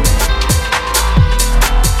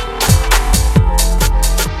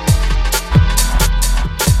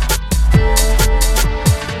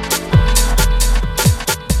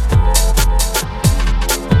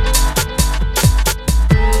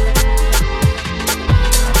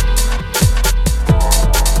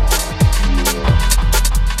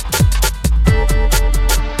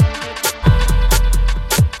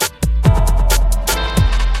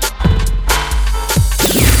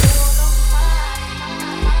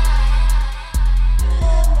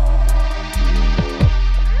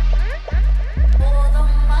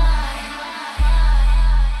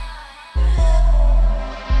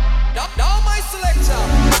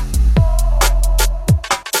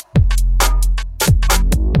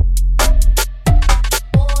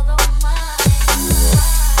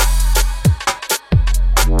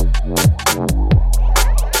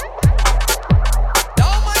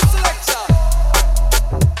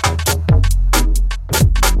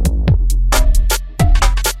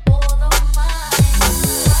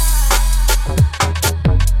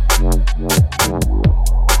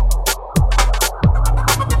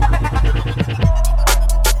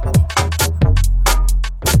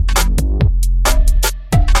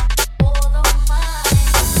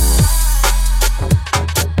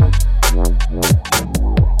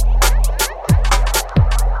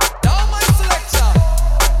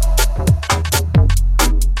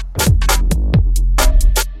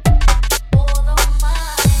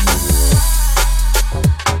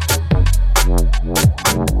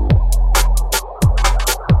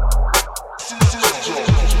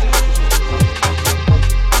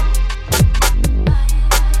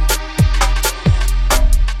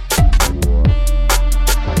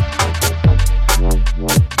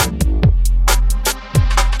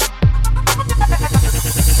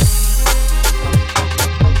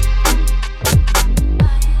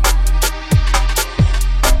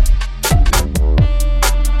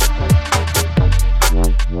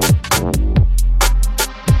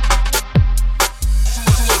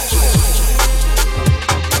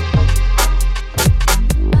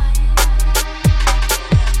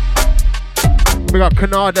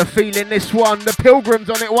Canada feeling this one. The Pilgrims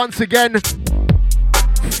on it once again.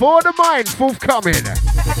 For the Mind forthcoming.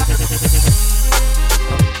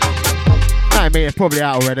 I mean, it's probably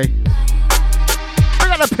out already. We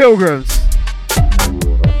got the Pilgrims.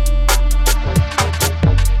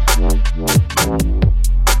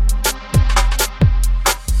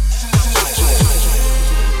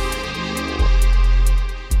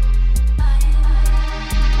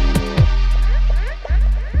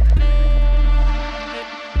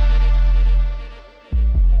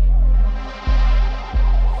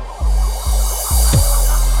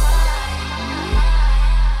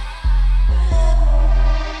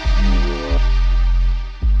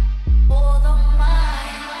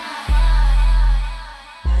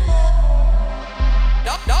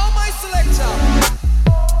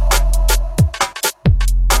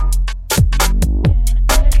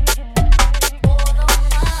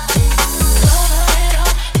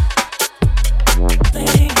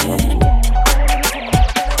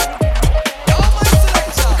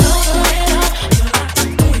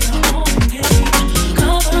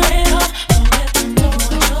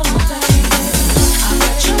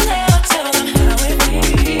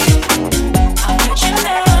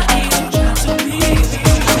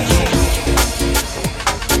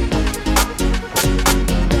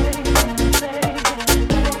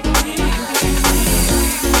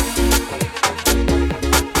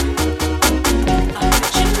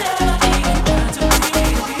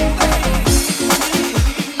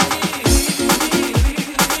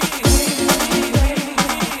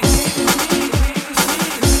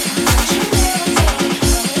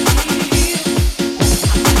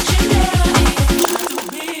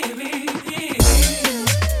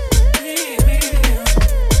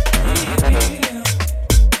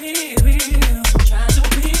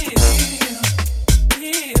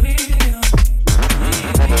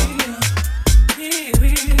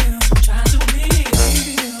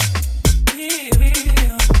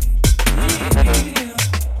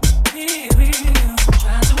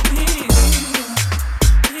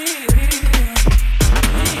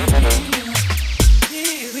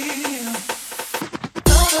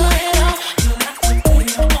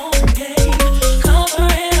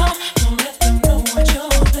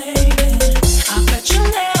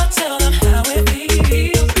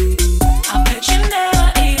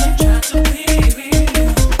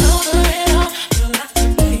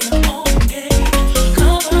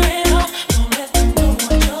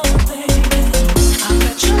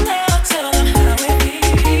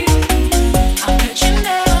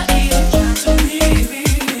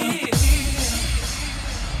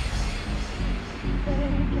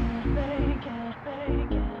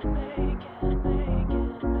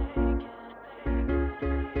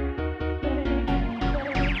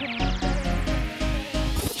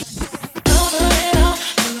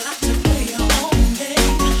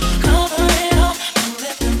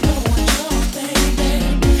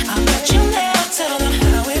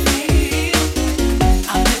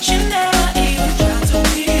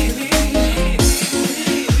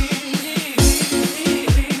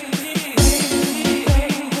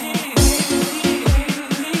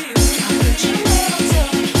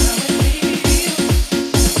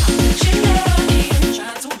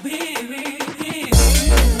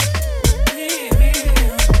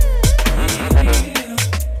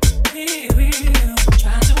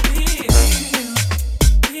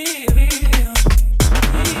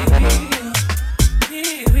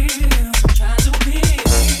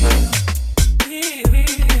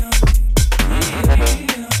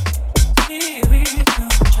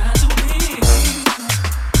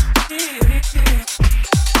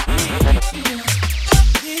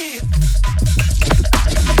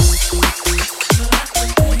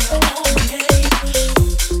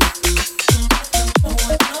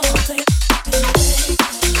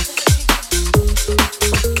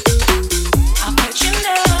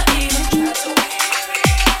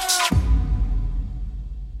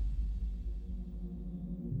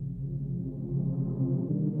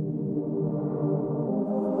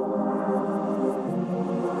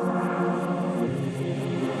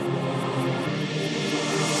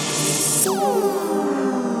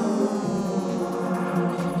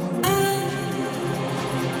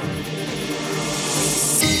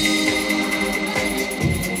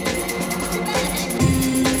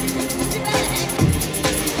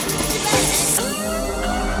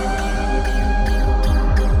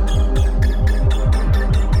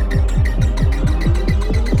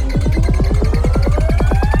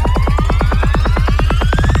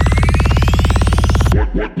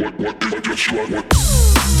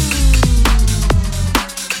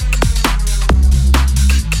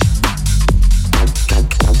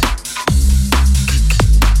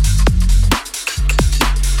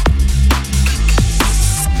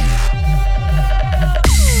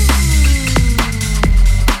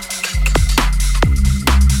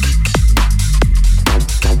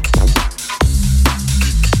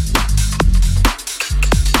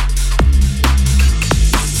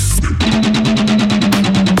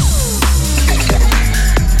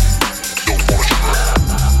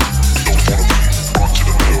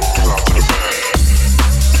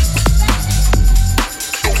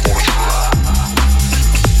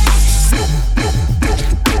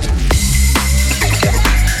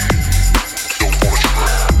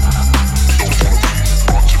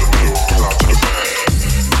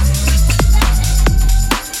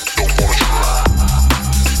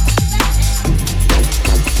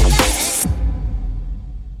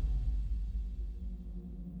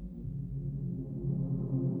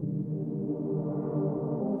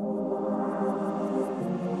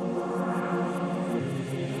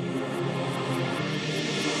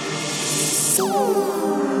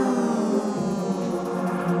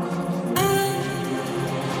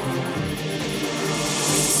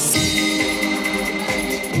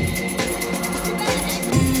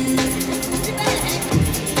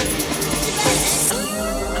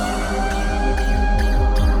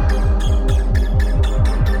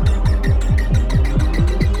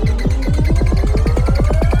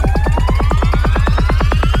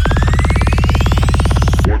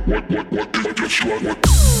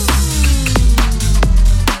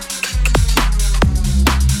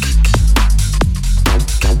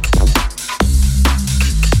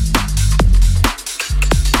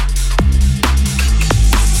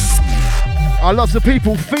 Lots of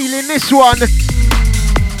people feeling this one.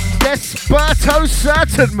 Desperto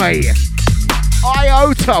certain, mate.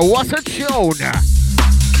 Iota, what a tune.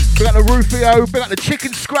 We got the Rufio, we got the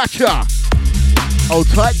Chicken Scratcher. Old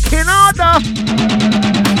tight Kinada.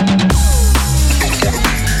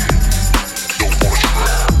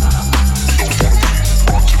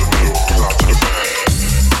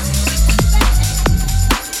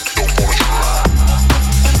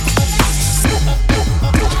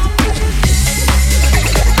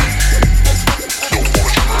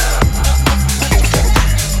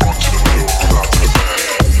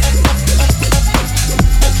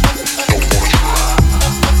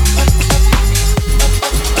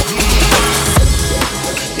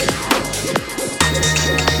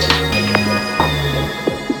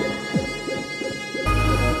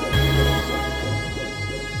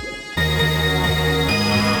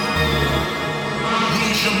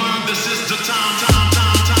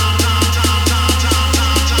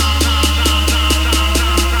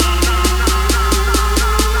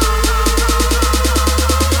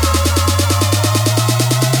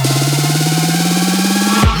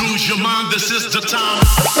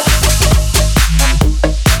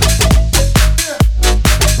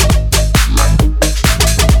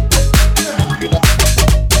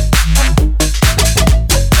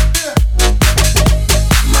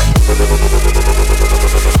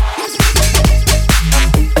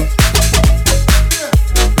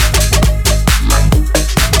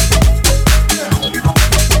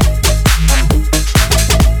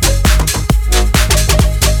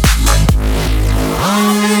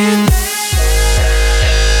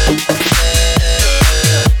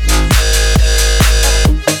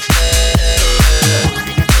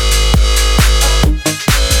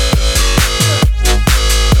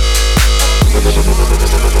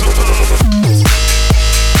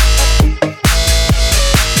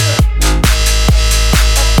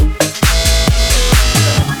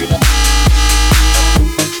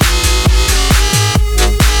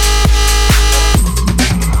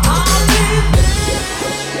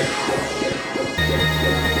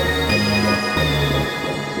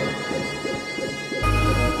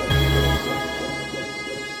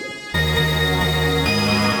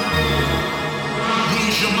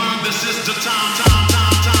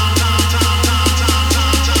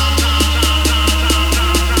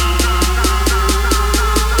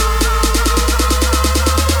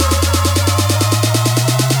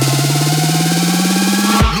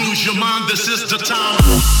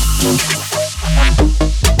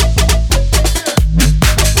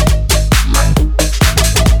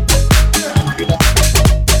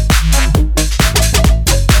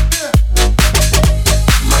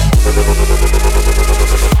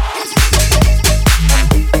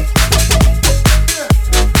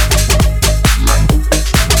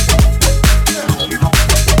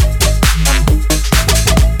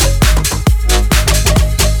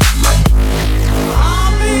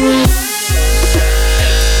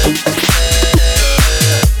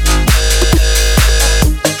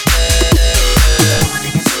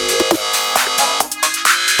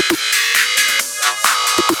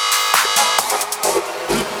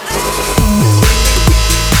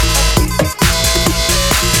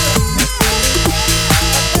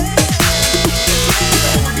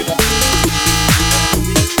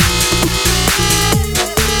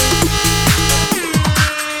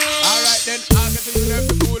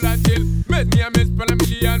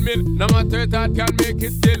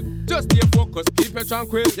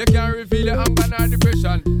 Tranquil, you can't reveal your anger nor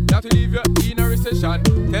depression. You have to leave your inner recession.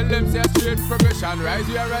 Tell them say a straight progression. Rise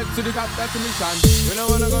your right to the top, that's the mission. We don't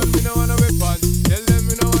want a gun, we don't want a weapon. Tell them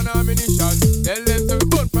we don't want ammunition. Tell them to we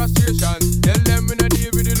burn frustration. Tell them we not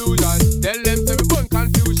deal with illusion. Tell them to we burn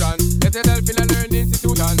confusion. Get yourself in a learning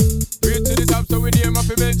institution. Reach to the top so we name up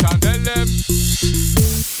a mention. Tell them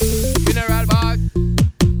mineral bag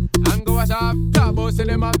and go wash off. Talk about say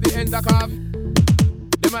them have the ends of cough.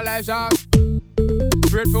 Them a life shark.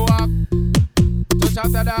 Straight for walk, touch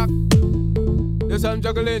after dark, there's some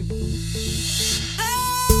juggling.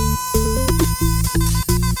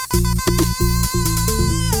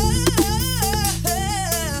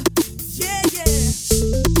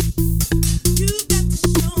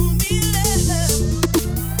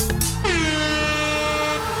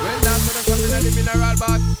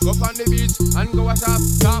 Go on the beach and go a shop.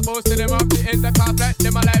 Talk about to them up the end of cop like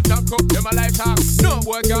them a life talk, cook, them a life talk. No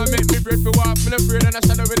boy can make me afraid for walk. Me afraid and I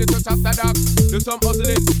shadow ready to chop the dog. Do some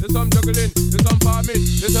hustling, do some juggling, do some farming,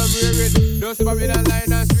 do some rearing. Don't see Babylon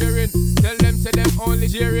lying and swearing. Tell them say them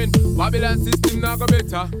only jeering. Babylon system now go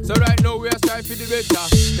better. So right now we are strive for the better.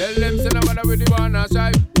 Tell them say no matter with the one and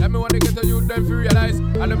strive. Let me want to get a youth them to realize.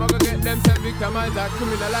 And them a go get themselves victimized and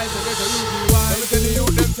criminalized. And get a youth be wise. Let me tell the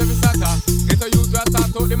youth them say we starter. Get a youth to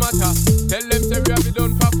start out the matter. Tell them say we have it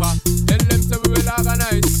done proper. Tell them say we will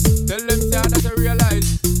organize. Tell them say that they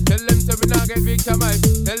realize. Tell them say we not get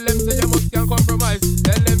victimized. Tell them say you must can compromise.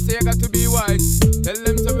 Tell them say you got to be wise. Tell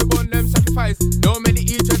them say we burn them sacrifice. No many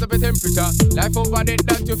eat right up a temperature. Life over dead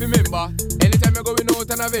that you remember. Anytime you going out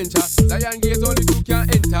on a venture, Zion Gate only two can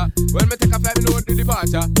enter. When me take a flight, me know the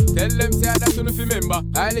departure. Tell them say that you remember.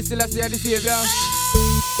 I still say the savior.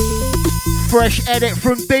 Fresh edit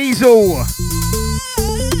from Diesel.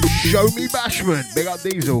 Show me Bashman. Big up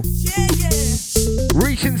Diesel.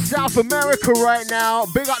 Reaching South America right now.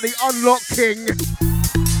 Big up the Unlock King.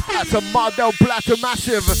 That's a Mar del Plata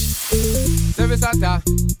massive. Servicata.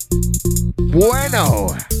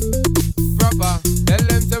 Bueno. Proper. Tell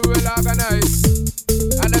them say we will organize.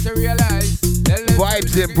 And that you realize.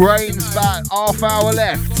 Vibes in brains, about half hour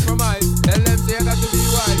left. Compromise. Tell them say you got to be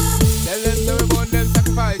wise. Tell them say we burn them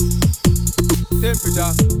sacrifice.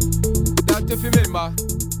 Temperature. That you remember.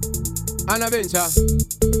 An adventure.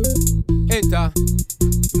 Enter.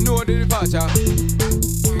 Know the departure.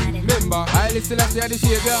 Remember, I listen to the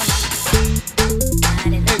savior.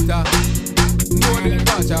 Enter. Know the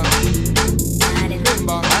departure.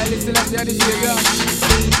 Remember, I listen to the savior.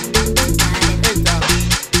 Enter.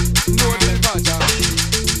 Know the departure.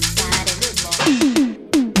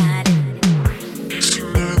 See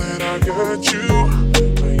now that I got you,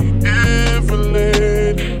 I ain't ever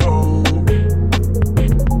let it go.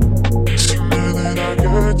 See now that I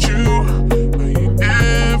got you, I ain't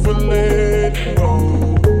ever let it go.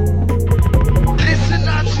 Listen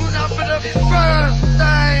to tune for the first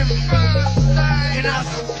time in a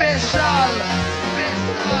special.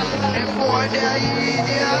 And boy, they're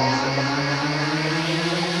idiots.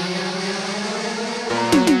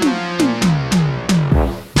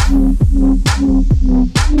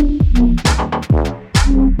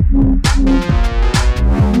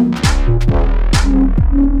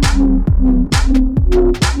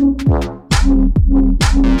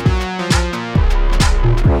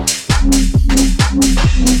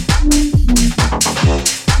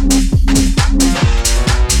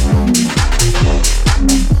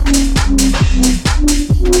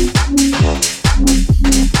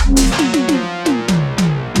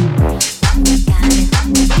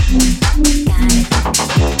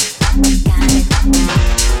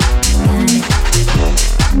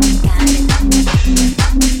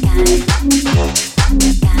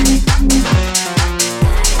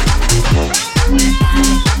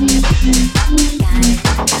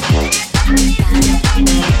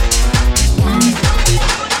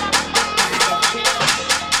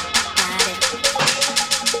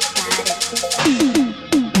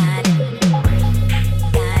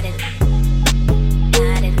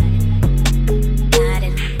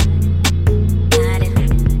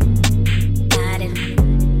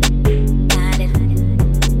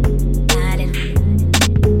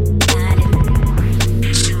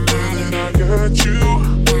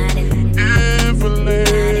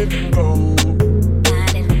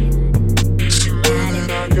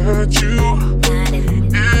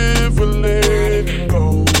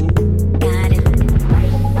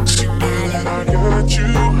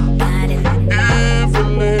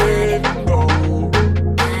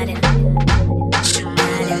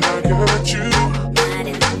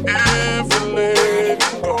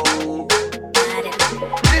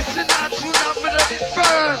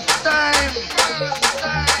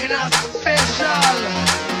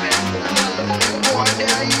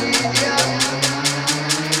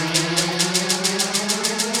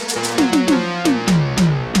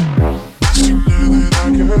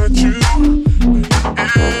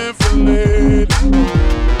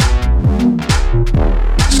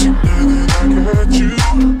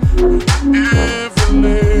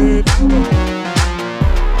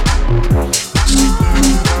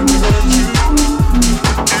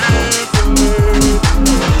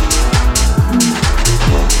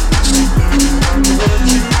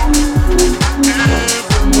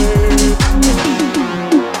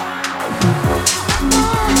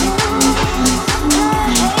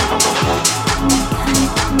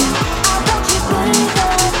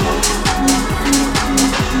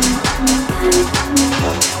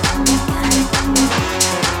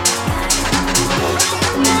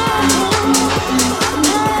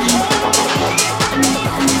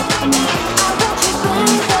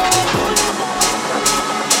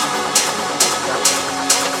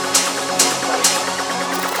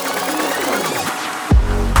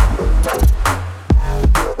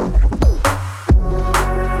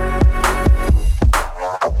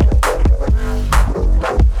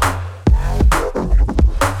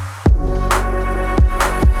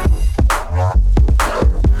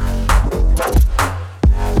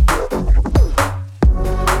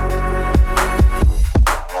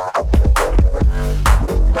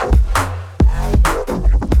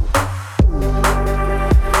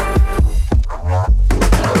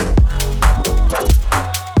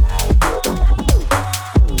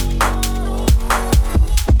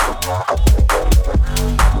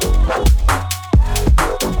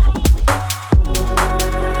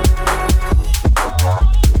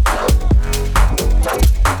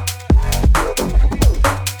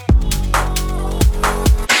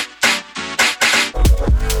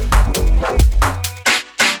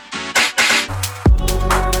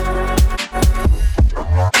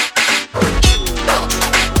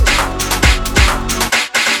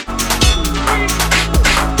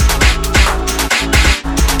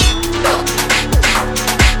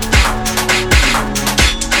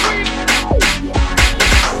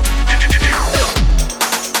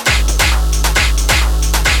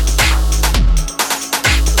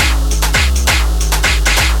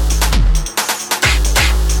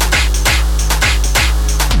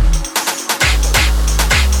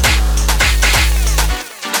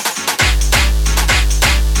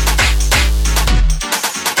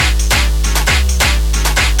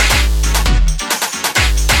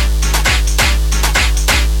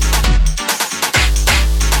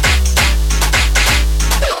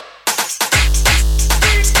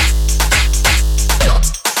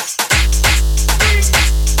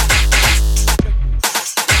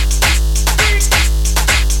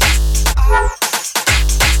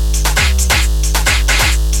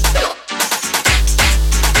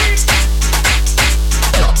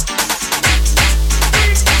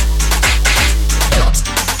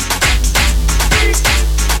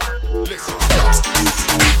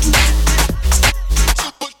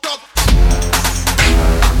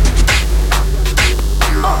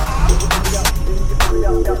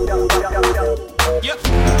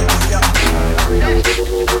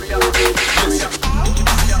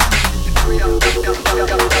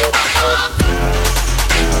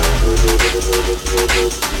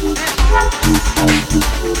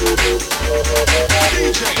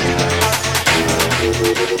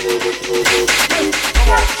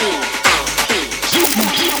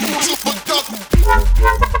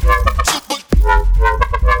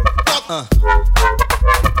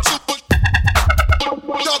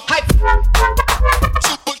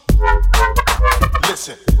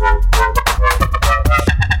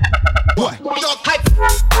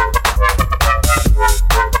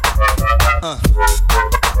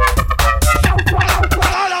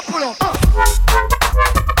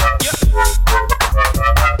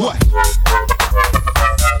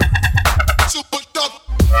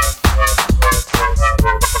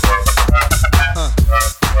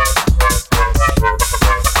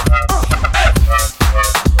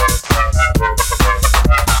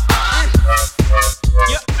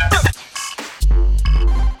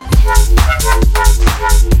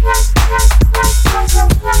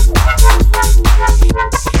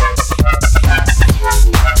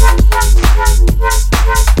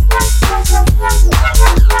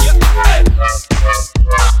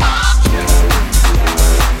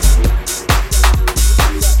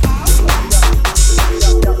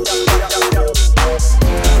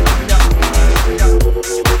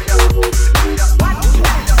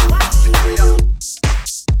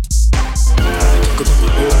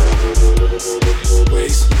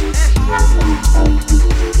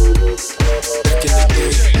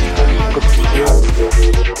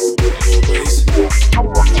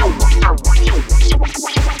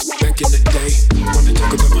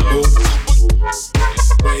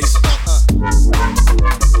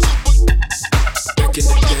 Back in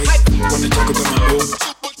the day, wanna talk about my old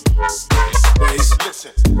ways.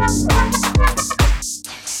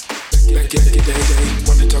 Back in the day,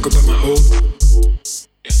 wanna talk about my old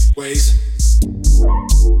ways.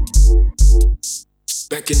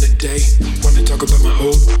 Back in the day, wanna talk about my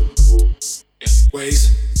old ways.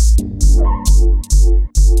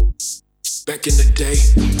 Back in the day,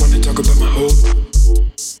 wanna talk about my old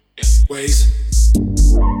ways.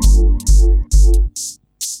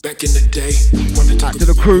 Back in the day, wanna talk to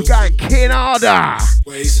the crew gang, King Arda.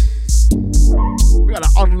 Ways. We gotta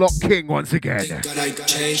unlock King once again. God, I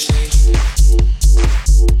changed.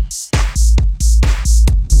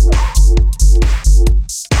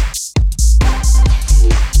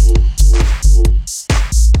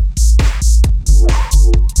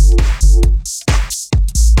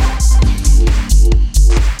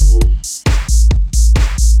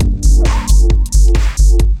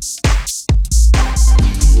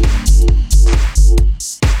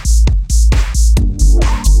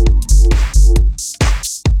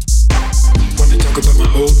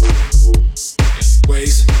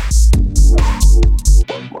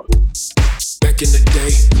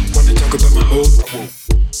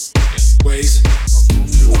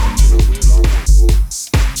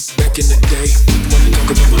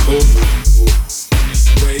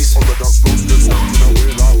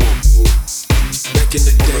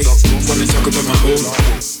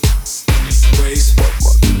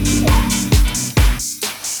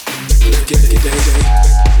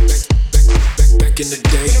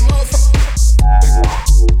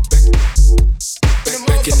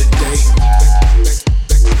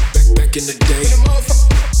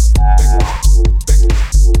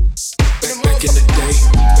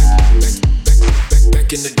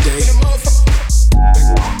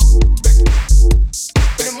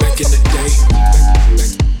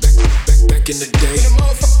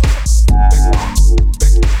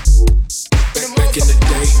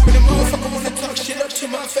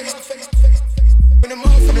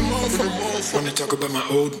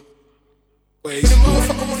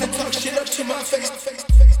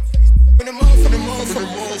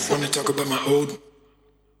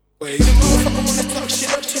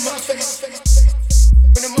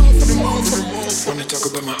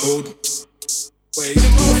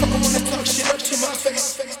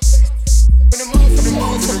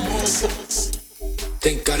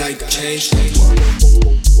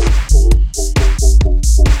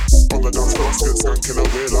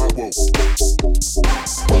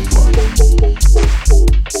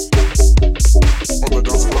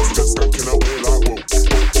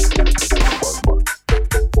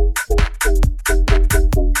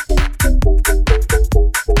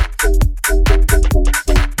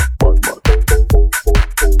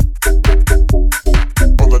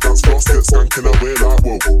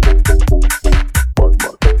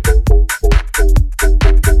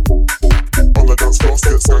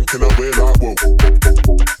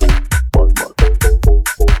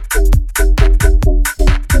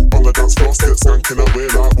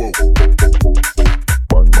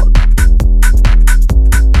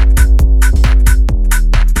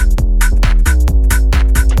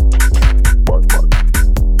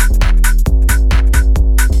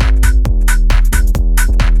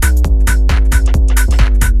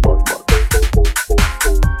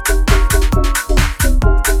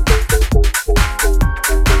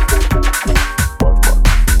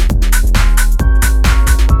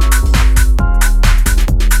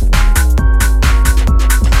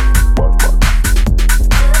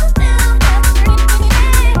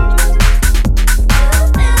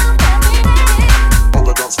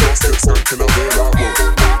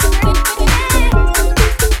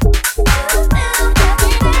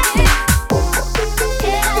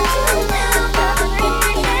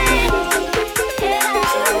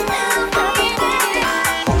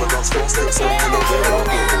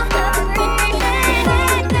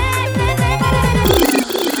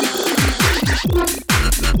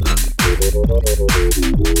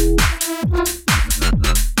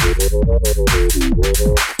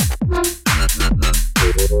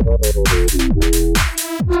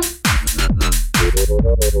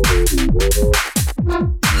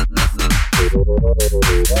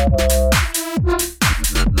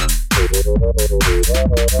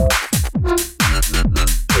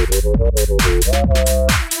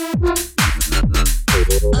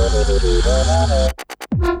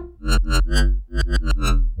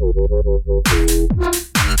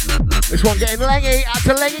 This one getting Lengy, out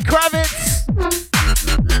to Lengy Kravitz.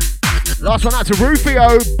 Last one out to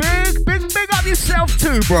Rufio. Big up yourself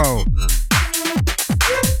too, bro.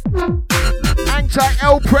 Hang tight,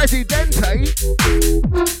 El Presidente.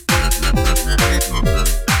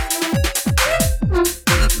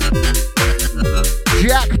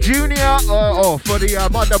 more for the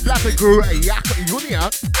Mother Blatter Crew Yak Unia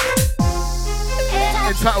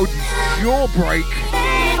entitled Jawbreak.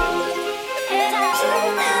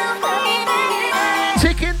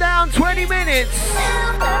 Ticking down 20 minutes.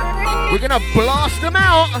 We're gonna blast them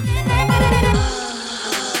out.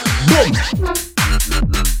 Boom.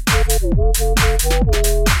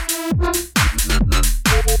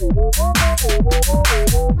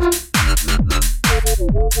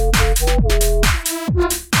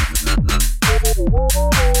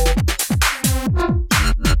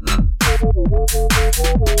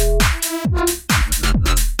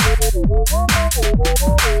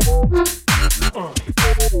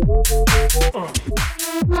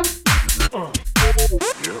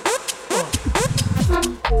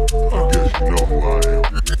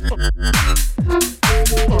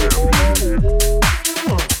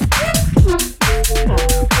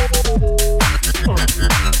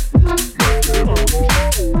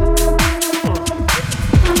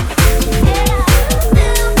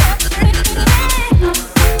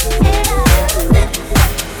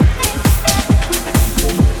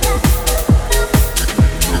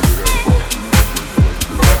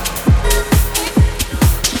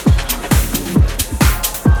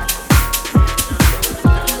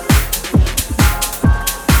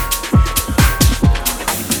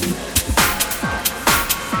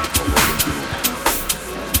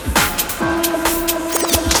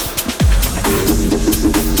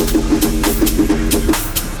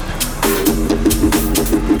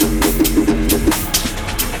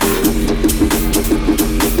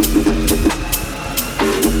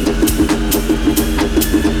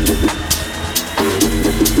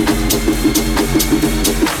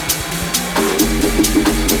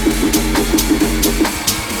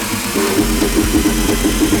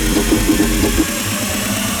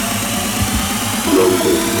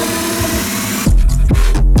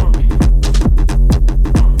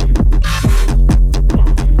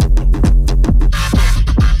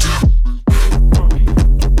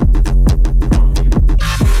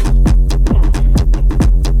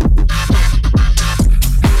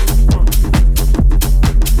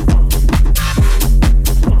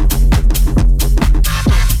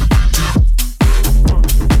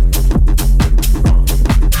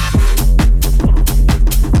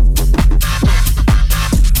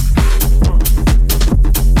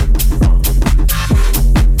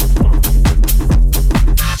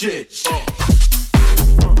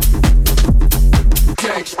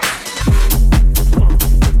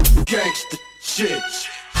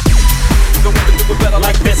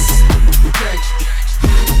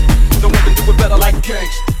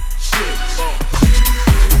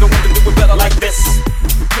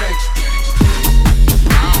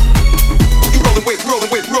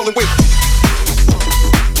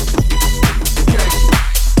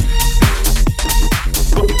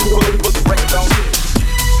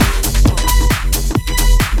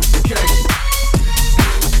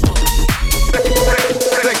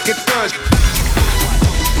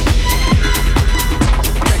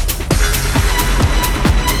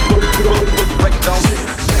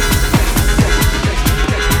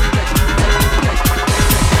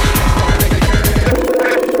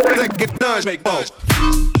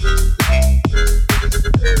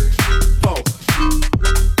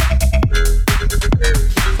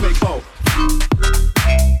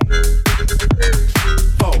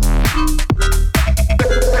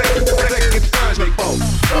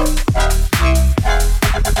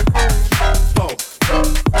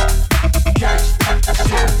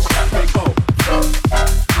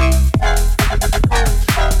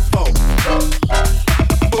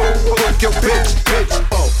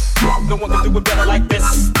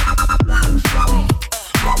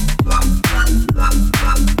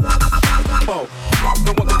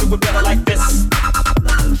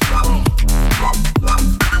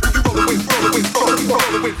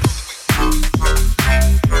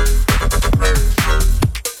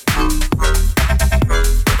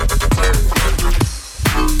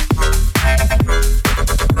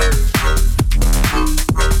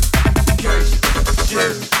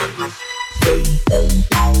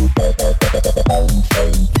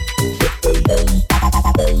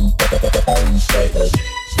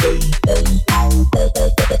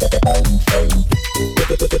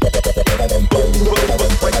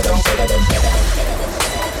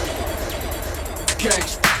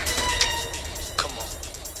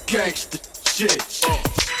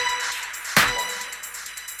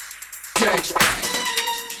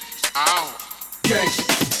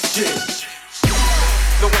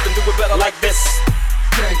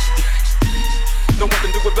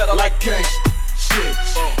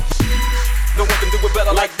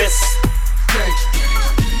 You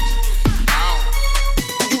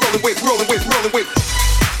rolling with, rolling with, rolling with.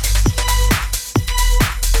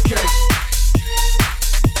 Okay.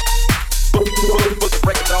 Rolling with the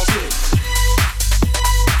record down here.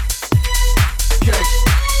 Okay.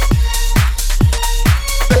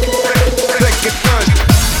 Let's get done.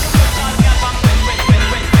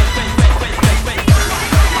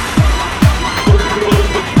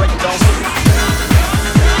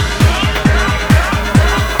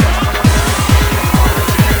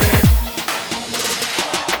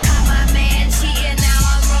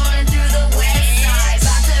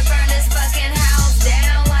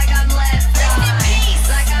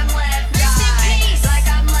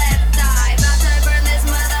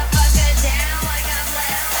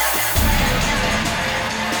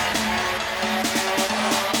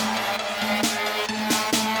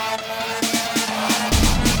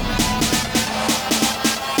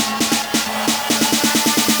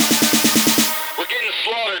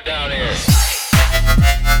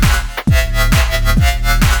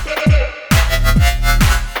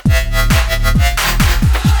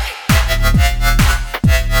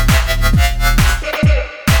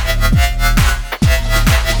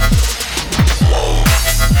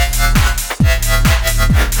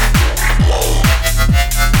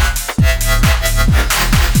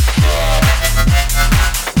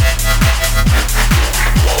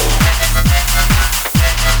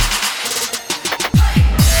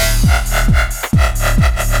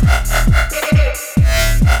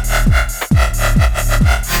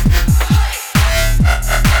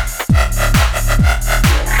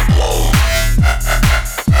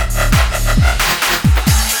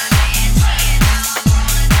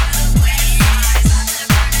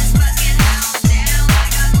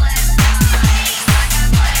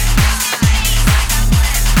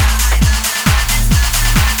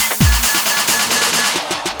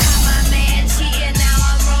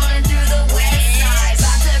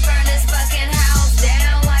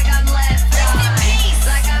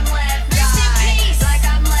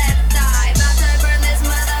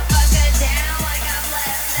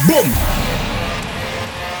 You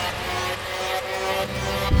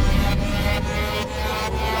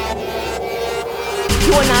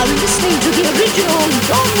are now listening to the original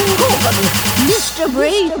Don Gorgon, Mr.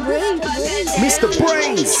 Brain. Mr.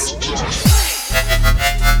 BrainZ.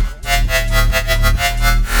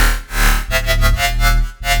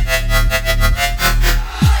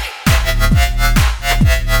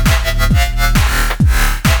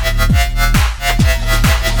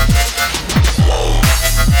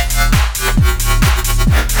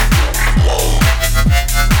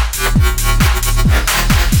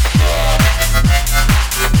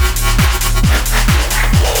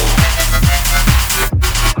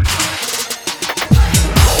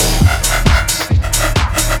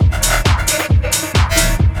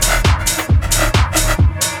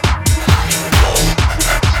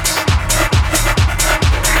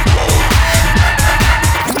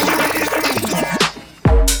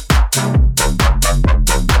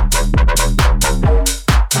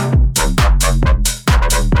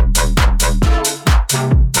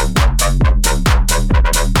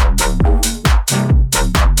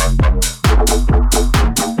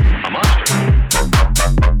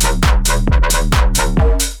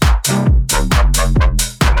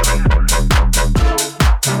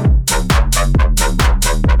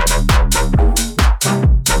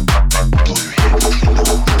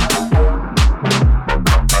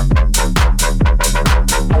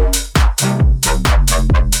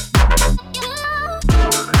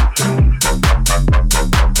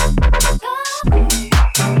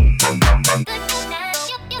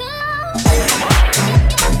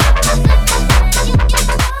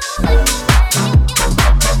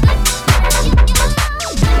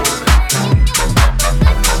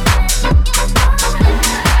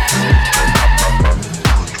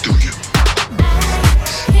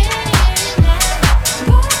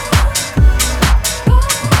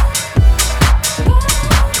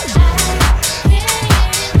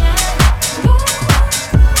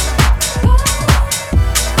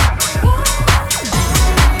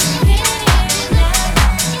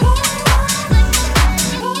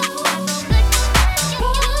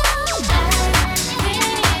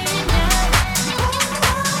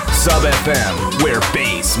 Sub FM, where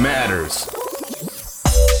bass matters.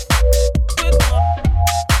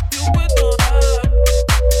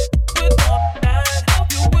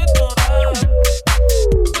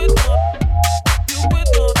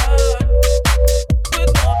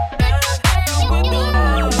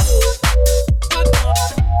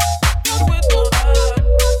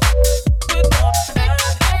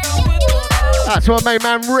 That's my main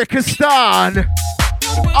man Rickistan.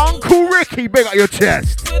 Uncle Ricky, big up your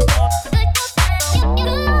chest.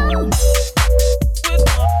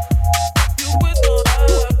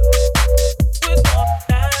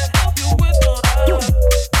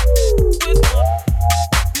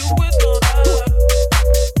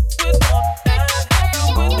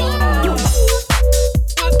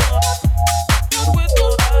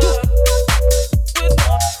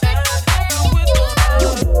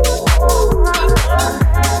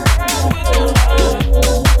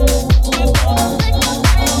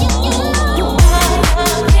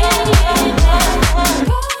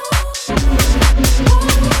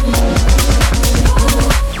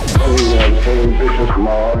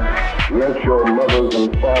 Let your mothers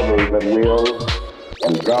and fathers at will,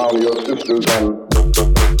 and drown your sisters and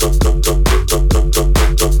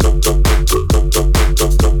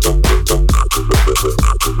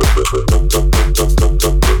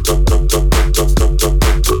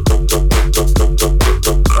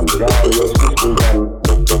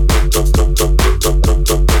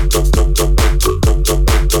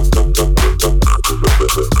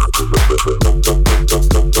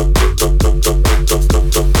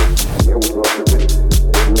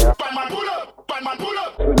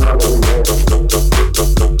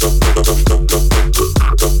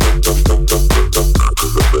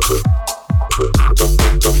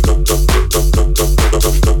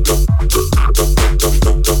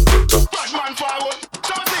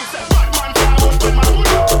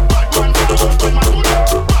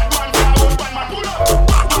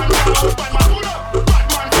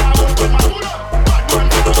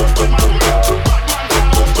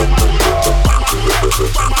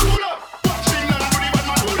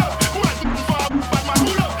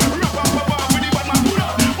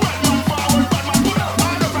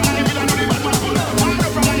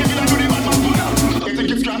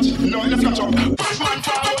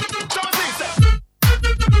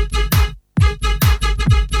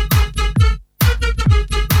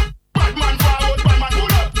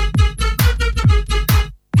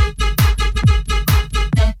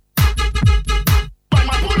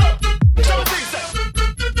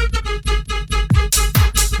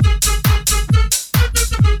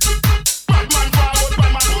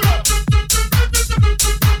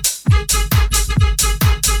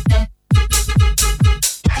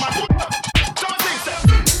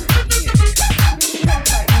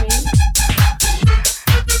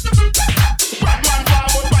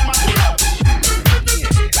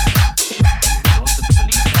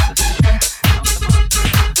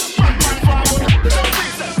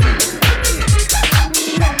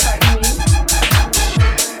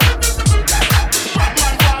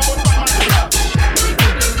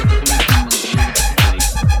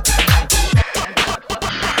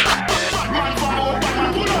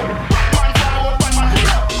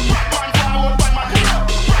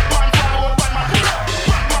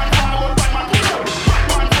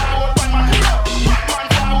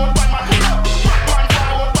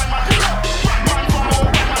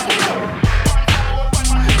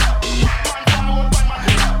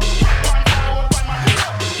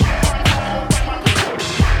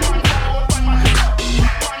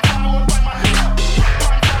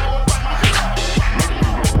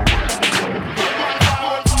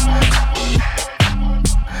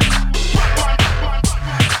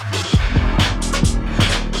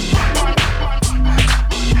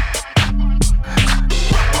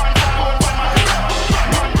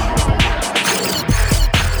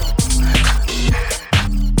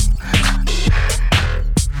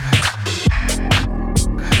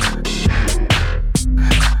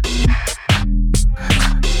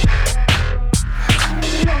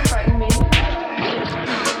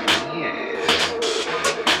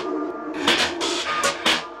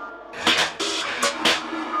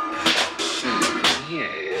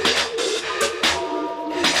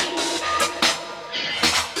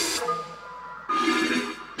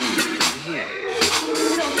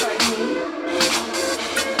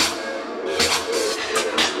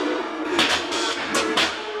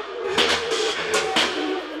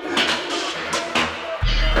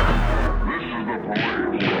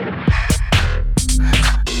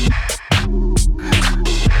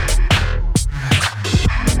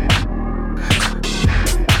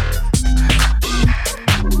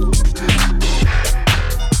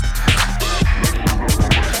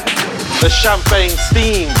the champagne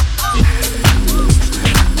steam.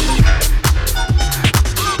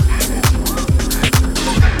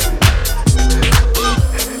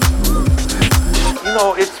 You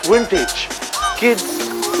know, it's vintage.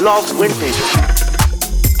 Kids love vintage.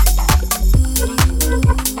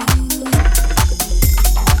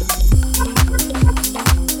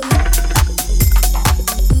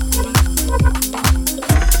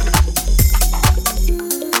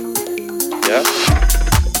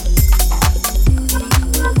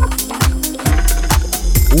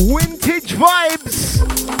 Vintage vibes.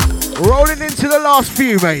 Rolling into the last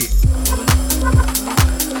few, mate.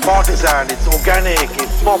 Partisan, it's organic,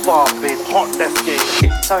 it's pop-up, it's hot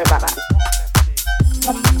desking. Sorry about that.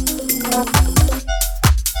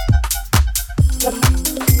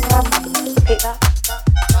 Repeat that.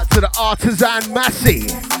 Back to the Artisan Massey.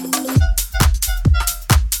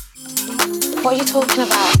 What are you talking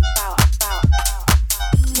about?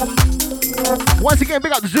 Once again,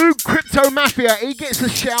 big up Zoo Crypto Mafia. He gets a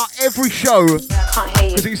shout every show I can't hear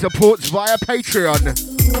you. because he supports via Patreon.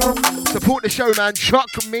 Support the show, man. Chuck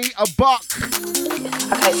me a buck.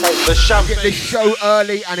 Okay, so the champagne. Get this show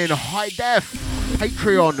early and in high def.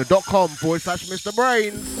 Patreon.com/Mr.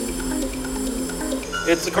 Brains.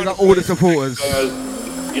 It's the kind of all the supporters.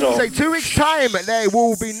 You know, say 2 weeks time there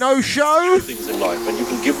will be no show. Things in life, and you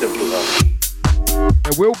can give them to her.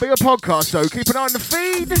 There will be a podcast, so keep an eye on the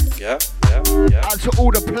feed. Yeah. Out to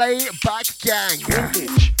all the playback gang.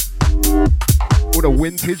 Vintage. All the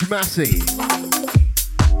vintage Massey.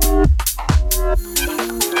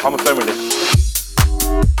 I'm a feminist.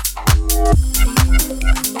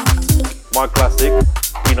 My classic,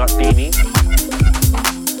 Peanut Dini.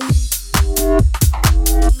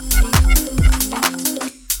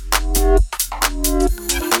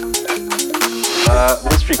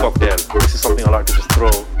 Mystery cocktail. This is something I like to just throw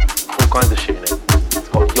all kinds of shit in it. It's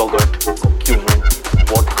got yogurt, it's got cumin,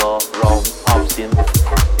 vodka, rum, absinthe.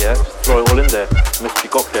 Yeah, just throw it all in there. Mystery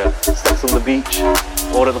cocktail. Sex on the beach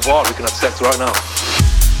or at the bar. We can have sex right now.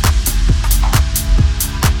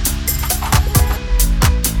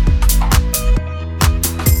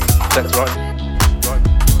 Sex right.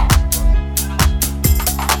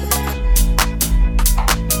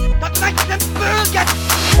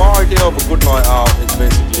 My idea of a good night out is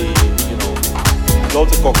basically, you know,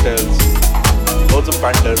 loads of cocktails, loads of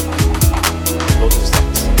banter, loads of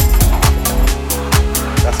sex.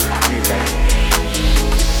 That's a dream night.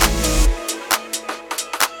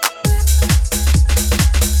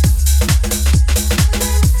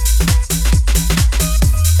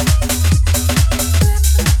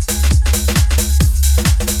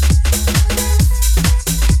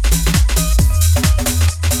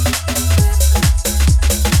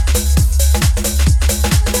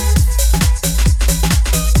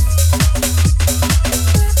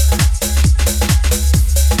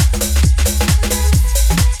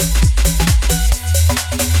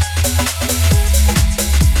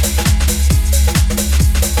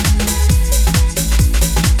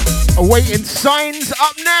 Awaiting signs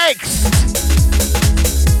up next.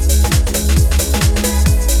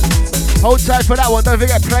 Hold tight for that one. Don't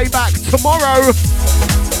forget playback tomorrow.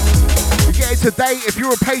 You get it today if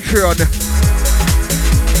you're a Patreon.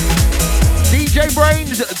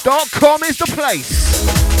 DJBrainZ.com is the place.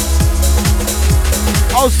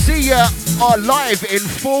 I'll see ya live in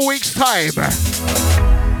 4 weeks' time.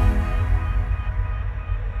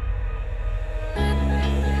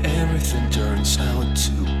 Everything turns out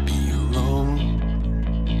to be wrong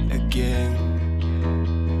again.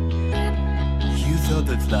 You thought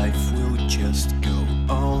that life will just go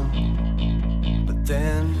on, but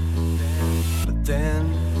then, but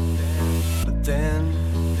then, but then,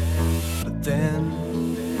 but then,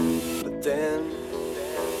 but then,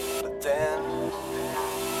 but then,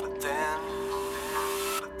 but then,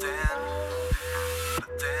 but then,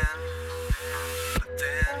 but then,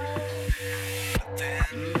 but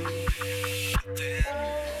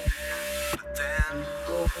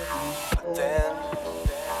then.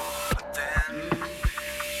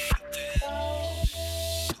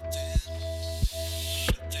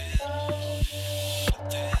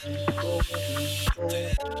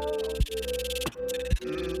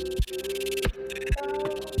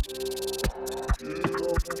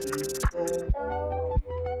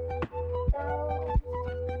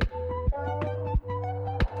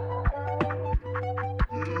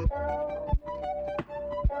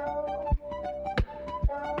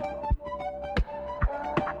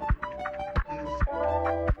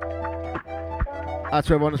 That's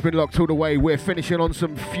everyone that's been locked all the way. We're finishing on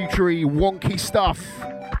some futury wonky stuff.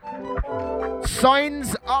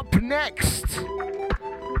 Signs up next.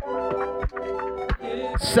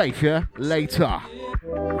 Safe, yeah? Later.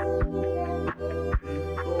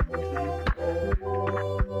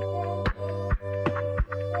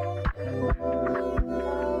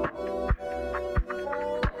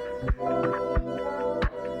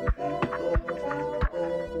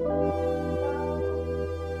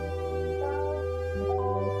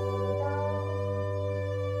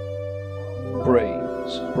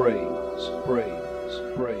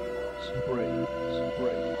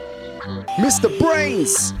 Mr.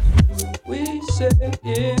 BrainZ. We say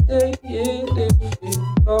it,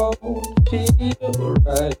 oh,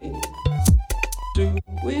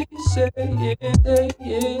 say it, if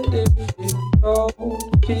you don't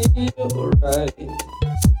feel right.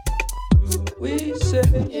 We say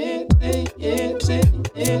it, say it, say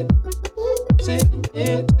it, say it, say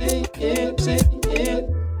it, say it, say it, say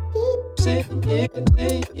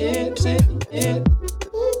it, say it,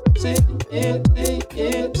 say it, say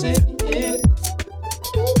it, say it.